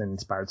else, which then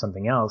inspired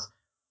something else.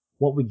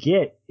 What we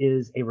get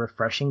is a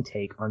refreshing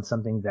take on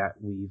something that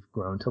we've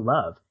grown to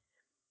love.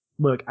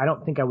 Look, I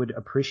don't think I would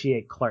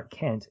appreciate Clark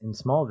Kent in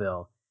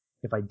Smallville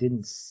if I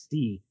didn't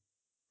see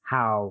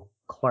how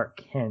Clark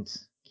Kent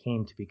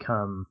came to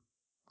become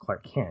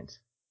Clark Kent.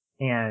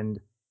 And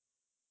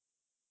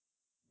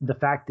the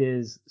fact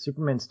is,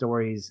 Superman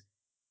stories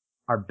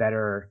are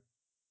better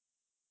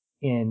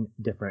in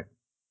different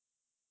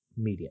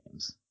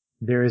mediums.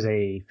 There is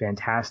a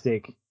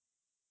fantastic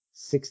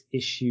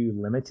 6-issue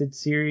limited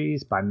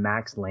series by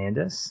Max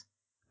Landis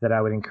that I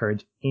would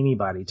encourage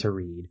anybody to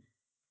read,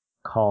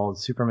 called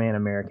Superman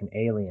American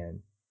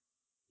Alien.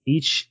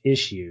 Each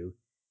issue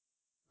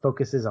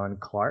focuses on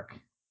Clark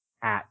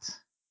at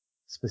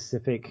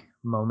specific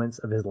moments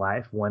of his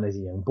life, one as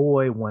a young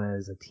boy, one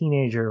as a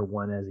teenager,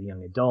 one as a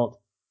young adult,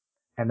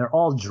 and they're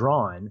all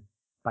drawn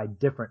by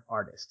different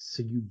artists.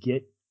 So you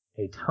get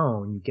a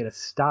tone, you get a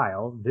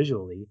style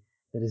visually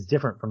that is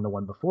different from the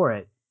one before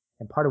it.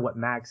 And part of what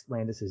Max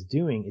Landis is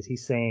doing is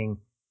he's saying,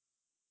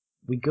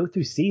 we go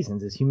through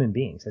seasons as human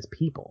beings, as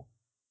people,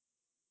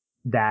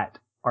 that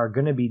are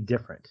going to be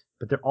different,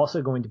 but they're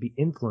also going to be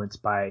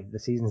influenced by the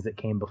seasons that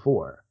came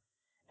before.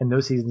 And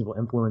those seasons will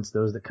influence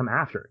those that come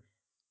after.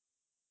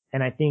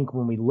 And I think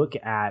when we look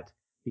at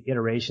the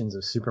iterations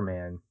of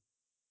Superman,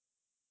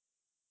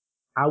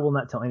 I will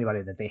not tell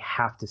anybody that they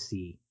have to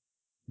see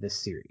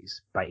this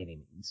series by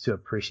any means to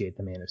appreciate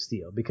the Man of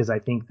Steel, because I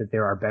think that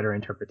there are better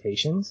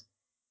interpretations,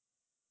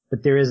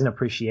 but there is an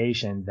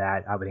appreciation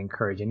that I would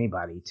encourage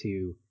anybody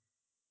to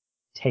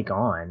take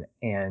on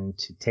and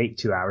to take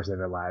 2 hours of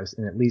their lives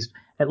and at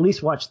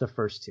least watch the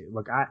first two.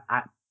 Look,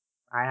 I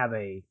have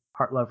a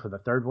heart love for the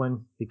third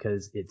one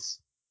because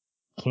it's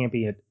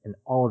campy in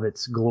all of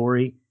its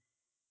glory.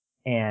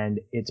 And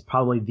it's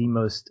probably the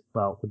most,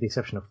 well, with the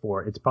exception of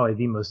 4, it's probably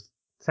the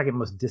second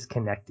most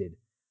disconnected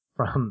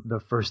from the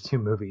first two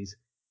movies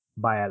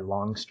by a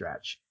long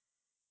stretch.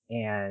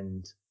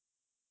 And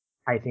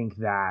I think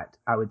that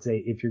I would say,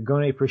 if you're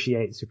going to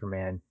appreciate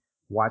Superman,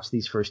 watch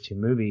these first two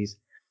movies.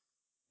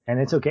 And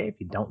it's okay if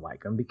you don't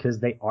like them, because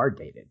they are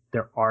dated.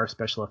 There are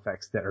special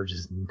effects that are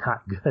just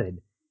not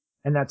good,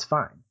 and that's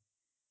fine.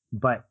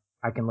 But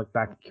I can look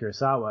back at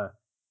Kurosawa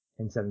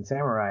and Seven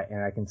Samurai,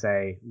 and I can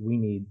say, we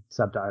need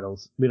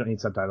subtitles. We don't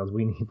need subtitles.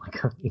 We need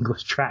like an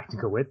English track to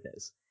go with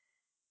this.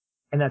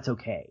 And that's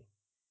okay.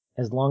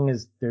 As long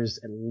as there's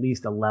at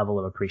least a level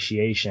of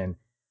appreciation,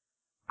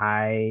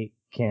 I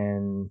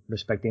can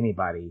respect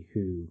anybody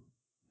who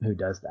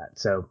does that.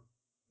 So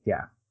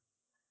yeah.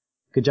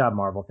 Good job,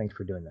 Marvel. Thanks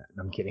for doing that.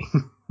 I'm kidding.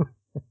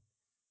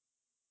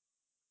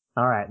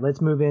 All right, let's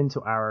move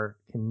into our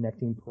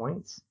connecting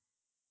points.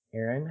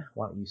 Aaron,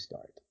 why don't you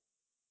start?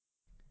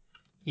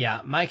 Yeah,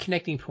 my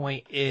connecting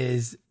point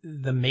is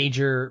the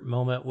major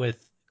moment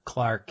with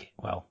Clark.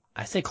 Well,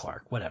 I say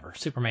Clark, whatever.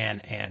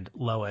 Superman and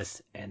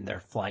Lois and their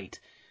flight.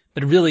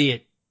 But really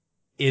it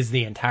is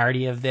the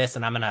entirety of this,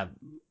 and I'm going to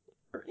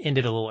end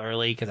it a little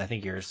early because I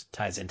think yours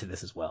ties into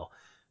this as well.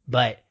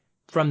 But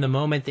from the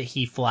moment that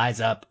he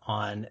flies up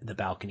on the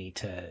balcony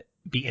to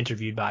be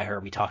interviewed by her,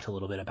 we talked a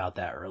little bit about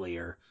that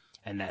earlier,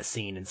 and that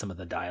scene and some of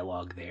the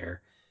dialogue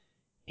there.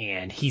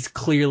 And he's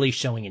clearly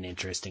showing an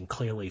interest and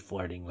clearly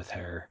flirting with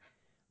her.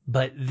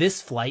 But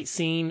this flight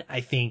scene, I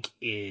think,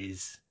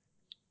 is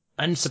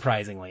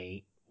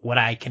unsurprisingly what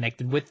I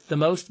connected with the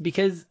most,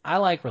 because I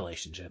like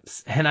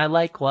relationships and I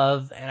like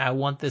love and I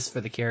want this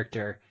for the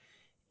character.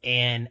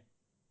 And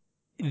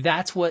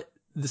that's what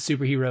the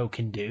superhero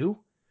can do,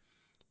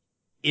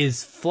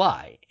 is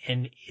fly.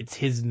 And it's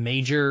his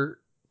major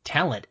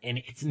talent.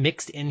 And it's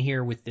mixed in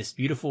here with this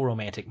beautiful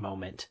romantic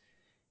moment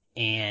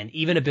and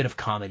even a bit of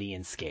comedy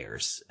and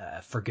scares,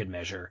 for good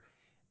measure.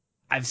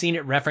 I've seen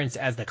it referenced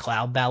as the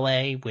Cloud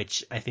Ballet,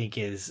 which I think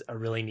is a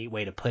really neat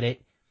way to put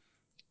it.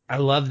 I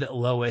love that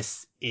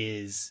Lois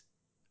is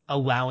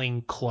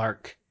allowing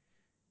Clark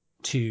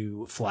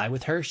to fly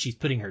with her. She's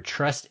putting her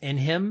trust in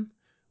him,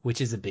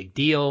 which is a big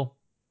deal.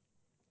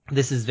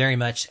 This is very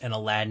much an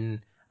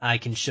Aladdin, I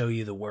can show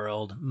you the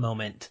world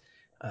moment,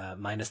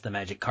 minus the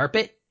magic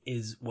carpet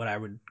is what I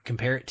would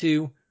compare it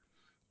to.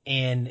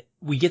 And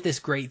we get this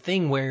great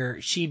thing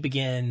where she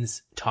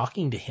begins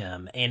talking to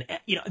him. And,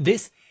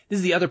 this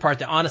is the other part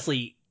that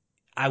honestly,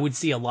 I would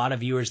see a lot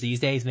of viewers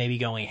these days maybe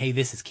going, hey,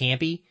 this is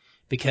campy,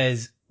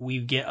 because we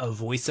get a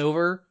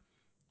voiceover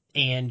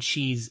and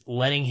she's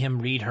letting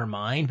him read her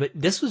mind. But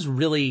this was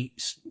really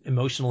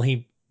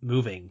emotionally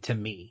moving to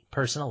me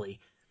personally.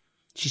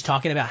 She's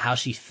talking about how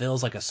she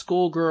feels like a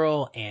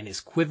schoolgirl and is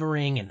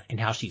quivering, and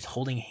how she's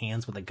holding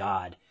hands with a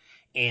god.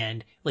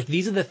 And like,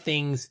 these are the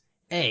things,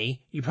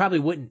 you probably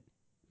wouldn't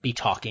be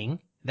talking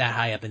that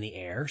high up in the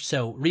air.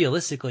 So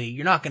realistically,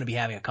 you're not going to be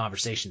having a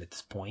conversation at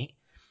this point.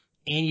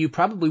 And you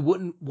probably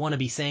wouldn't want to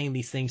be saying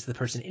these things to the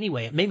person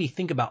anyway. It made me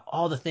think about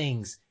all the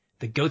things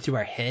that go through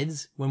our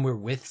heads when we're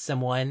with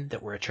someone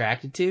that we're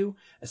attracted to,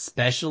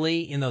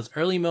 especially in those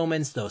early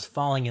moments, those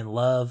falling in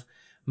love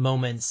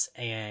moments,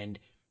 and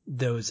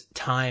those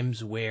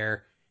times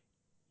where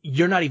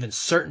you're not even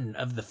certain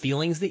of the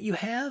feelings that you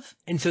have.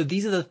 And so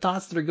these are the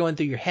thoughts that are going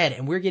through your head,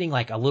 and we're getting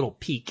like a little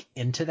peek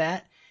into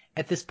that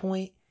at this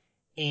point.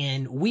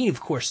 And we, of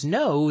course,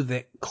 know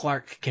that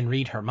Clark can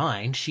read her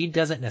mind. She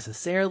doesn't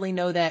necessarily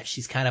know that.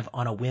 She's kind of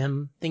on a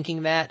whim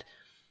thinking that.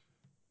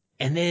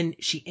 And then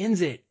she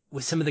ends it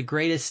with some of the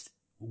greatest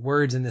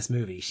words in this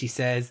movie. She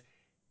says,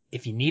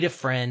 "If you need a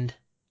friend,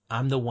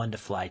 I'm the one to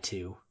fly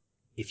to.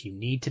 If you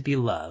need to be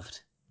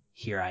loved,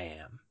 here I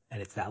am."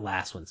 And it's that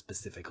last one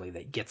specifically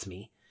that gets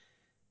me,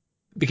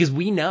 because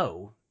we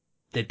know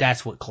that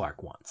that's what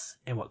Clark wants,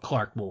 and what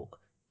Clark will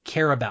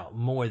care about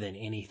more than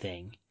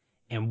anything,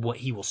 and what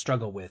he will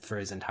struggle with for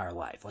his entire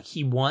life. Like,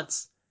 he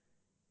wants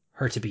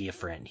her to be a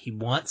friend. He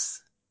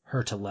wants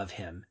her to love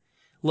him.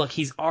 Look,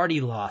 he's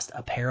already lost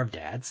a pair of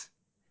dads.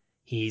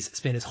 He's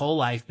spent his whole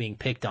life being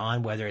picked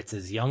on, whether it's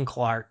as young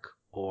Clark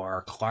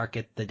or Clark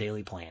at the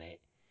Daily Planet.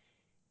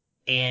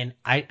 And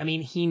I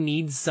mean, he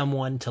needs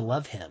someone to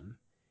love him.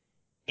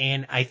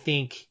 And I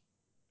think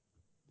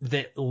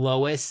that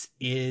Lois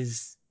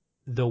is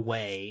the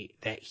way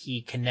that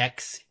he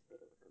connects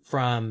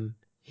from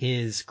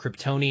his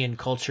Kryptonian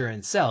culture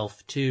and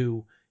self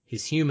to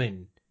his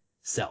human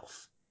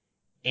self.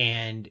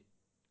 And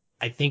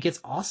I think it's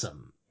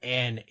awesome.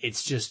 And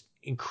it's just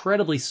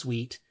incredibly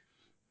sweet.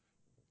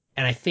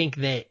 And I think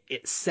that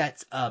it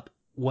sets up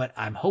what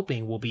I'm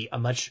hoping will be a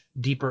much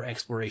deeper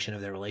exploration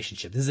of their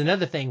relationship. This is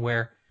another thing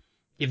where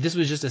if this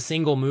was just a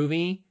single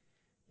movie,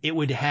 it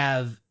would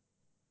have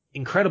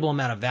incredible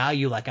amount of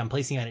value like I'm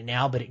placing on it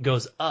now, but it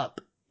goes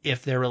up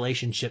if their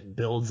relationship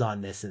builds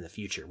on this in the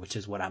future, which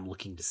is what I'm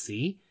looking to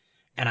see.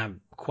 And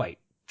I'm quite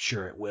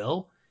sure it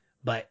will.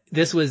 But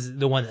this was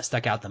the one that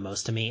stuck out the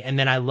most to me. And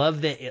then I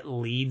love that it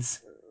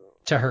leads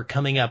to her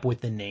coming up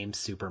with the name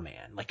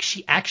Superman. Like,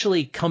 she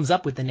actually comes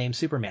up with the name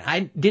Superman.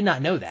 I did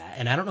not know that.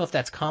 And I don't know if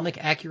that's comic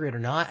accurate or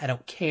not. I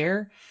don't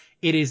care.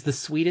 It is the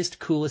sweetest,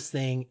 coolest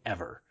thing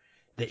ever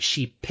that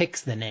she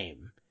picks the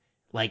name.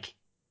 Like,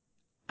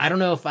 I don't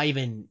know if I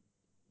even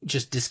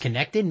just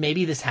disconnected.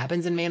 Maybe this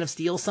happens in Man of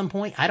Steel some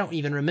point. I don't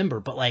even remember.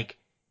 But like,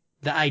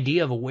 the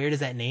idea of where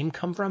does that name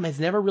come from has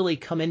never really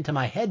come into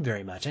my head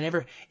very much.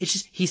 It's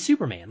just, he's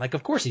Superman. Like,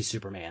 of course he's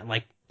Superman.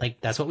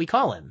 Like that's what we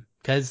call him,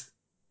 because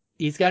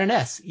he's got an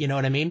S, you know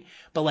what I mean?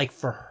 But like,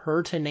 for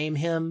her to name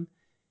him,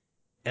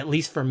 at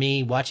least for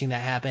me watching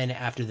that happen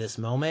after this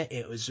moment,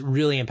 it was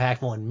really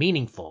impactful and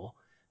meaningful,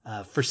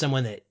 for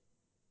someone that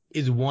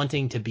is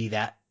wanting to be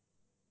that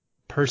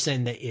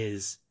person that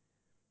is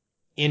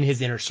in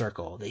his inner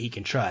circle, that he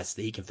can trust,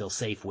 that he can feel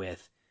safe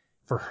with.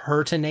 For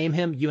her to name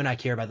him, you and I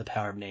care about the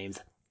power of names.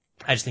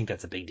 I just think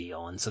that's a big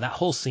deal. And so that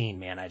whole scene,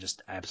 man, I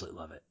absolutely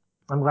love it.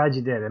 I'm glad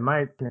you did. And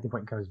my connecting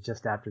point comes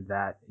just after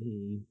that.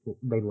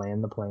 They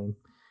land the plane,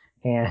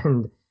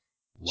 and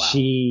Wow.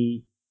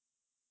 she's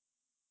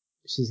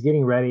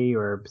getting ready,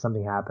 or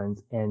something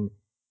happens, and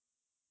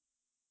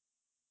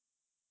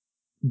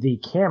the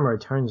camera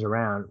turns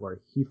around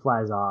where he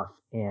flies off,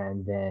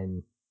 and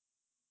then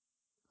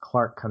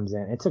Clark comes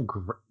in. It's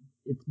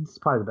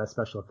probably the best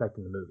special effect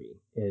in the movie,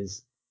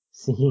 is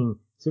seeing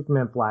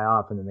Superman fly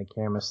off and then the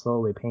camera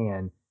slowly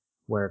pan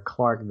where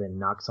Clark then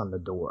knocks on the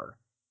door.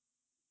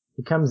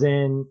 He comes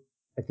in,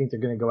 I think they're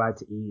going to go out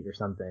to eat or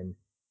something,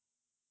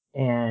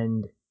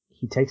 and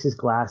he takes his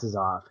glasses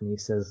off and he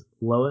says,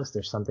 "Lois,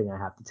 there's something I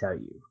have to tell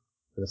you.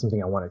 There's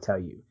something I want to tell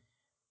you."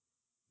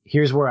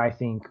 Here's where I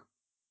think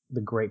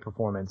the great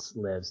performance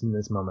lives, in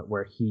this moment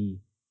where he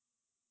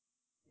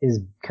is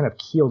kind of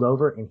keeled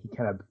over and he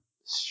kind of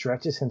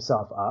stretches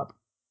himself up.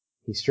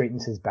 He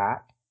straightens his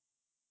back.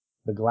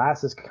 The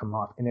glasses come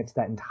off, and it's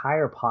that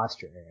entire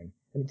posture, Aaron.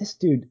 I mean, this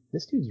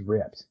dude's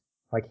ripped.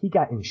 Like, he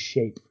got in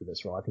shape for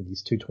this role. I think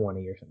he's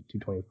 220 or something,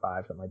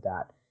 225, something like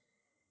that.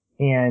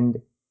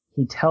 And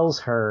he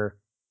tells her,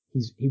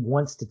 he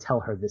wants to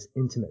tell her this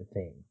intimate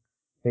thing.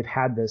 They've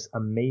had this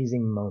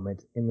amazing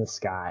moment in the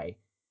sky,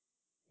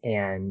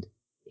 and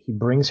he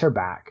brings her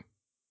back.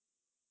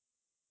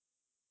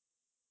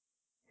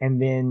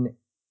 And then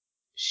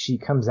she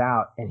comes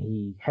out, and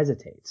he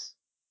hesitates.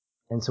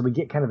 And so we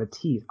get kind of a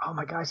tease. Oh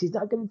my gosh, he's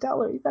not going to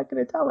tell her. He's not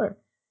going to tell her.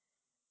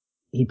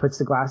 He puts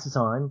the glasses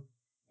on.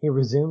 He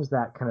resumes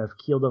that kind of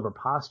keeled over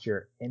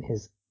posture, and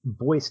his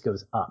voice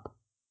goes up.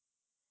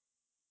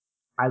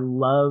 I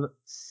love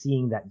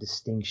seeing that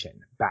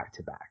distinction back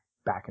to back,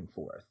 back and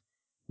forth,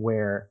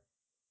 where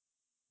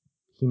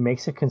he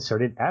makes a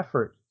concerted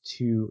effort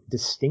to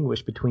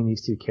distinguish between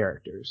these two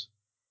characters.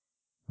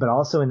 But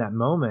also in that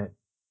moment,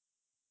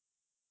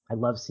 I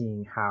love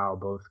seeing how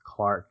both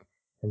Clark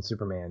and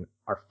Superman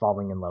are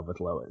falling in love with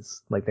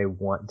Lois. Like, they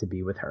want to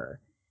be with her.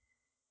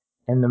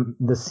 And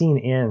the scene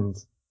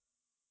ends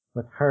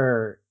with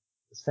her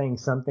saying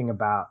something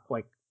about,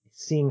 like,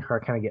 seeing her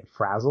kind of get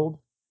frazzled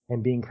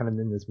and being kind of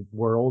in this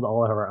world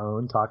all of her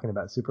own, talking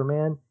about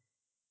Superman.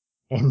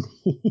 And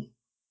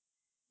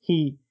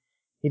he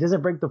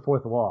doesn't break the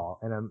fourth wall,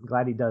 and I'm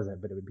glad he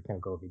doesn't, but it would be kind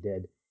of cool if he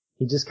did.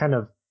 He just kind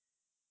of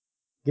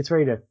gets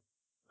ready to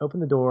open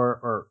the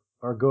door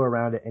or go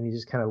around it, and he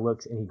just kind of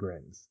looks and he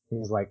grins. And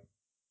he's like,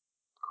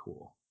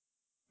 cool.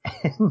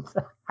 And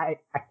I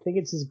think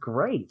it's just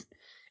great.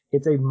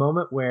 It's a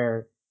moment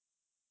where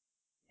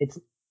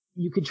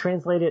you could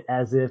translate it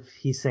as if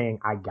he's saying,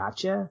 I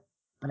gotcha,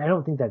 but I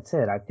don't think that's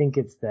it. I think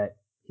it's that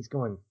he's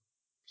going,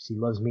 she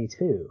loves me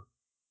too.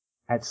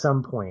 At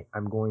some point,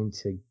 I'm going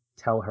to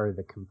tell her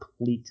the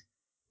complete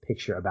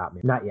picture about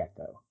me. Not yet,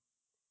 though.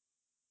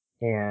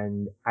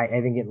 And I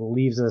think it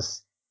leaves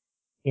us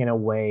in a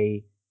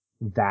way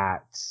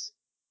that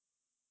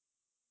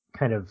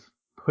kind of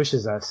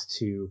pushes us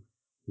to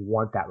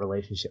want that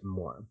relationship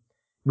more.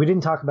 We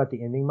didn't talk about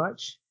the ending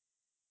much.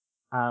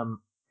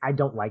 I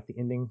don't like the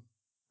ending.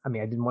 I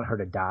mean, I didn't want her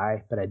to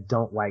die, but I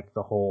don't like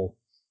the whole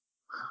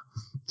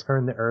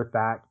turn the earth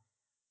back.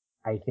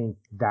 I think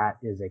that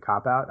is a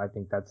cop-out. I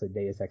think that's a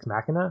deus ex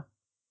machina.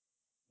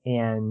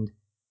 And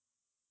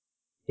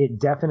it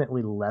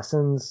definitely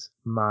lessens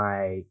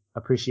my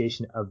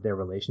appreciation of their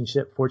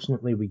relationship.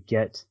 Fortunately, we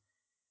get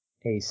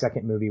a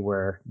second movie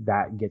where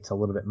that gets a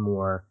little bit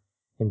more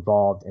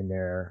involved, and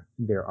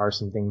there are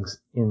some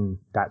things in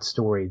that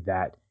story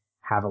that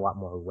have a lot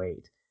more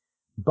weight.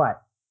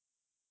 But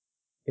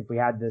if we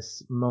had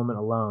this moment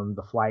alone,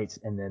 the flights,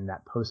 and then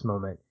that post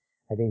moment,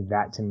 I think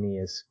that to me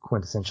is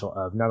quintessential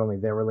of not only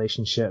their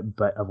relationship,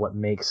 but of what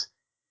makes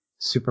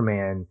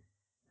Superman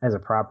as a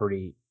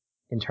property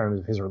in terms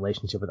of his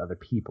relationship with other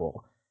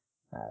people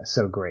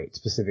so great,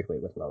 specifically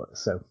with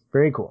Lois. So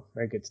very cool.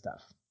 Very good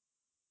stuff.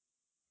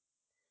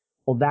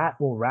 Well, that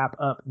will wrap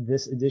up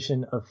this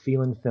edition of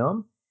Feelin'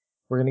 Film.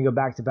 We're going to go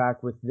back to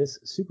back with this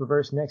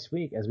Superverse next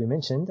week, as we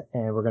mentioned,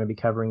 and we're going to be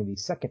covering the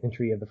second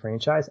entry of the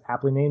franchise,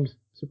 aptly named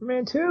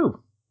Superman 2.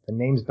 The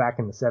names back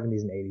in the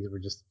 70s and 80s were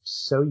just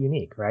so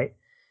unique, right?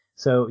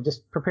 So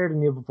just prepare to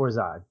kneel before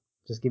Zod.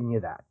 Just giving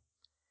you that.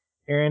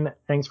 Aaron,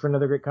 thanks for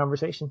another great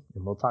conversation,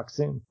 and we'll talk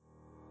soon.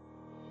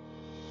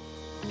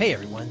 Hey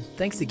everyone,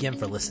 thanks again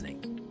for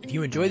listening. If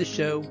you enjoy the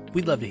show,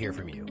 we'd love to hear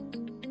from you.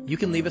 You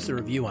can leave us a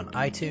review on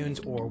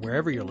iTunes or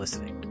wherever you're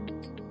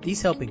listening.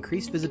 These help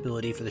increase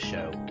visibility for the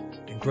show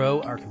and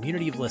grow our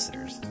community of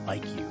listeners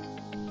like you.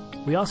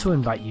 We also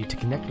invite you to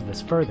connect with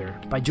us further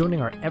by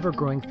joining our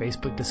ever-growing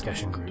Facebook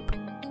discussion group.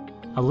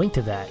 A link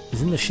to that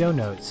is in the show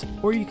notes,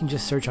 or you can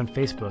just search on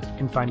Facebook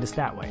and find us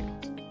that way.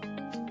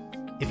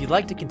 If you'd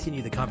like to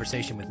continue the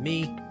conversation with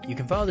me, you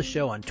can follow the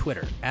show on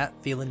Twitter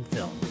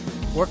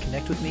 @FeelinFilm, or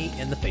connect with me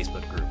in the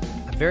Facebook group.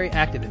 I'm very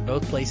active in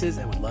both places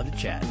and would love to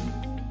chat.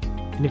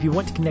 And if you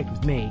want to connect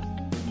with me,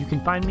 you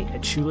can find me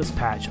at Shoeless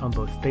Patch on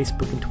both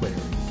Facebook and Twitter.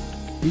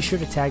 Be sure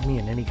to tag me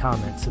in any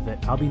comments so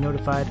that I'll be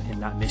notified and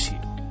not miss you.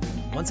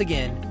 Once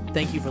again,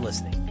 thank you for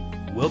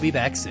listening. We'll be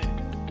back soon.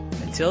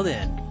 Until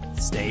then,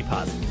 stay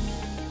positive.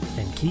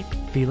 And keep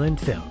feeling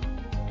film.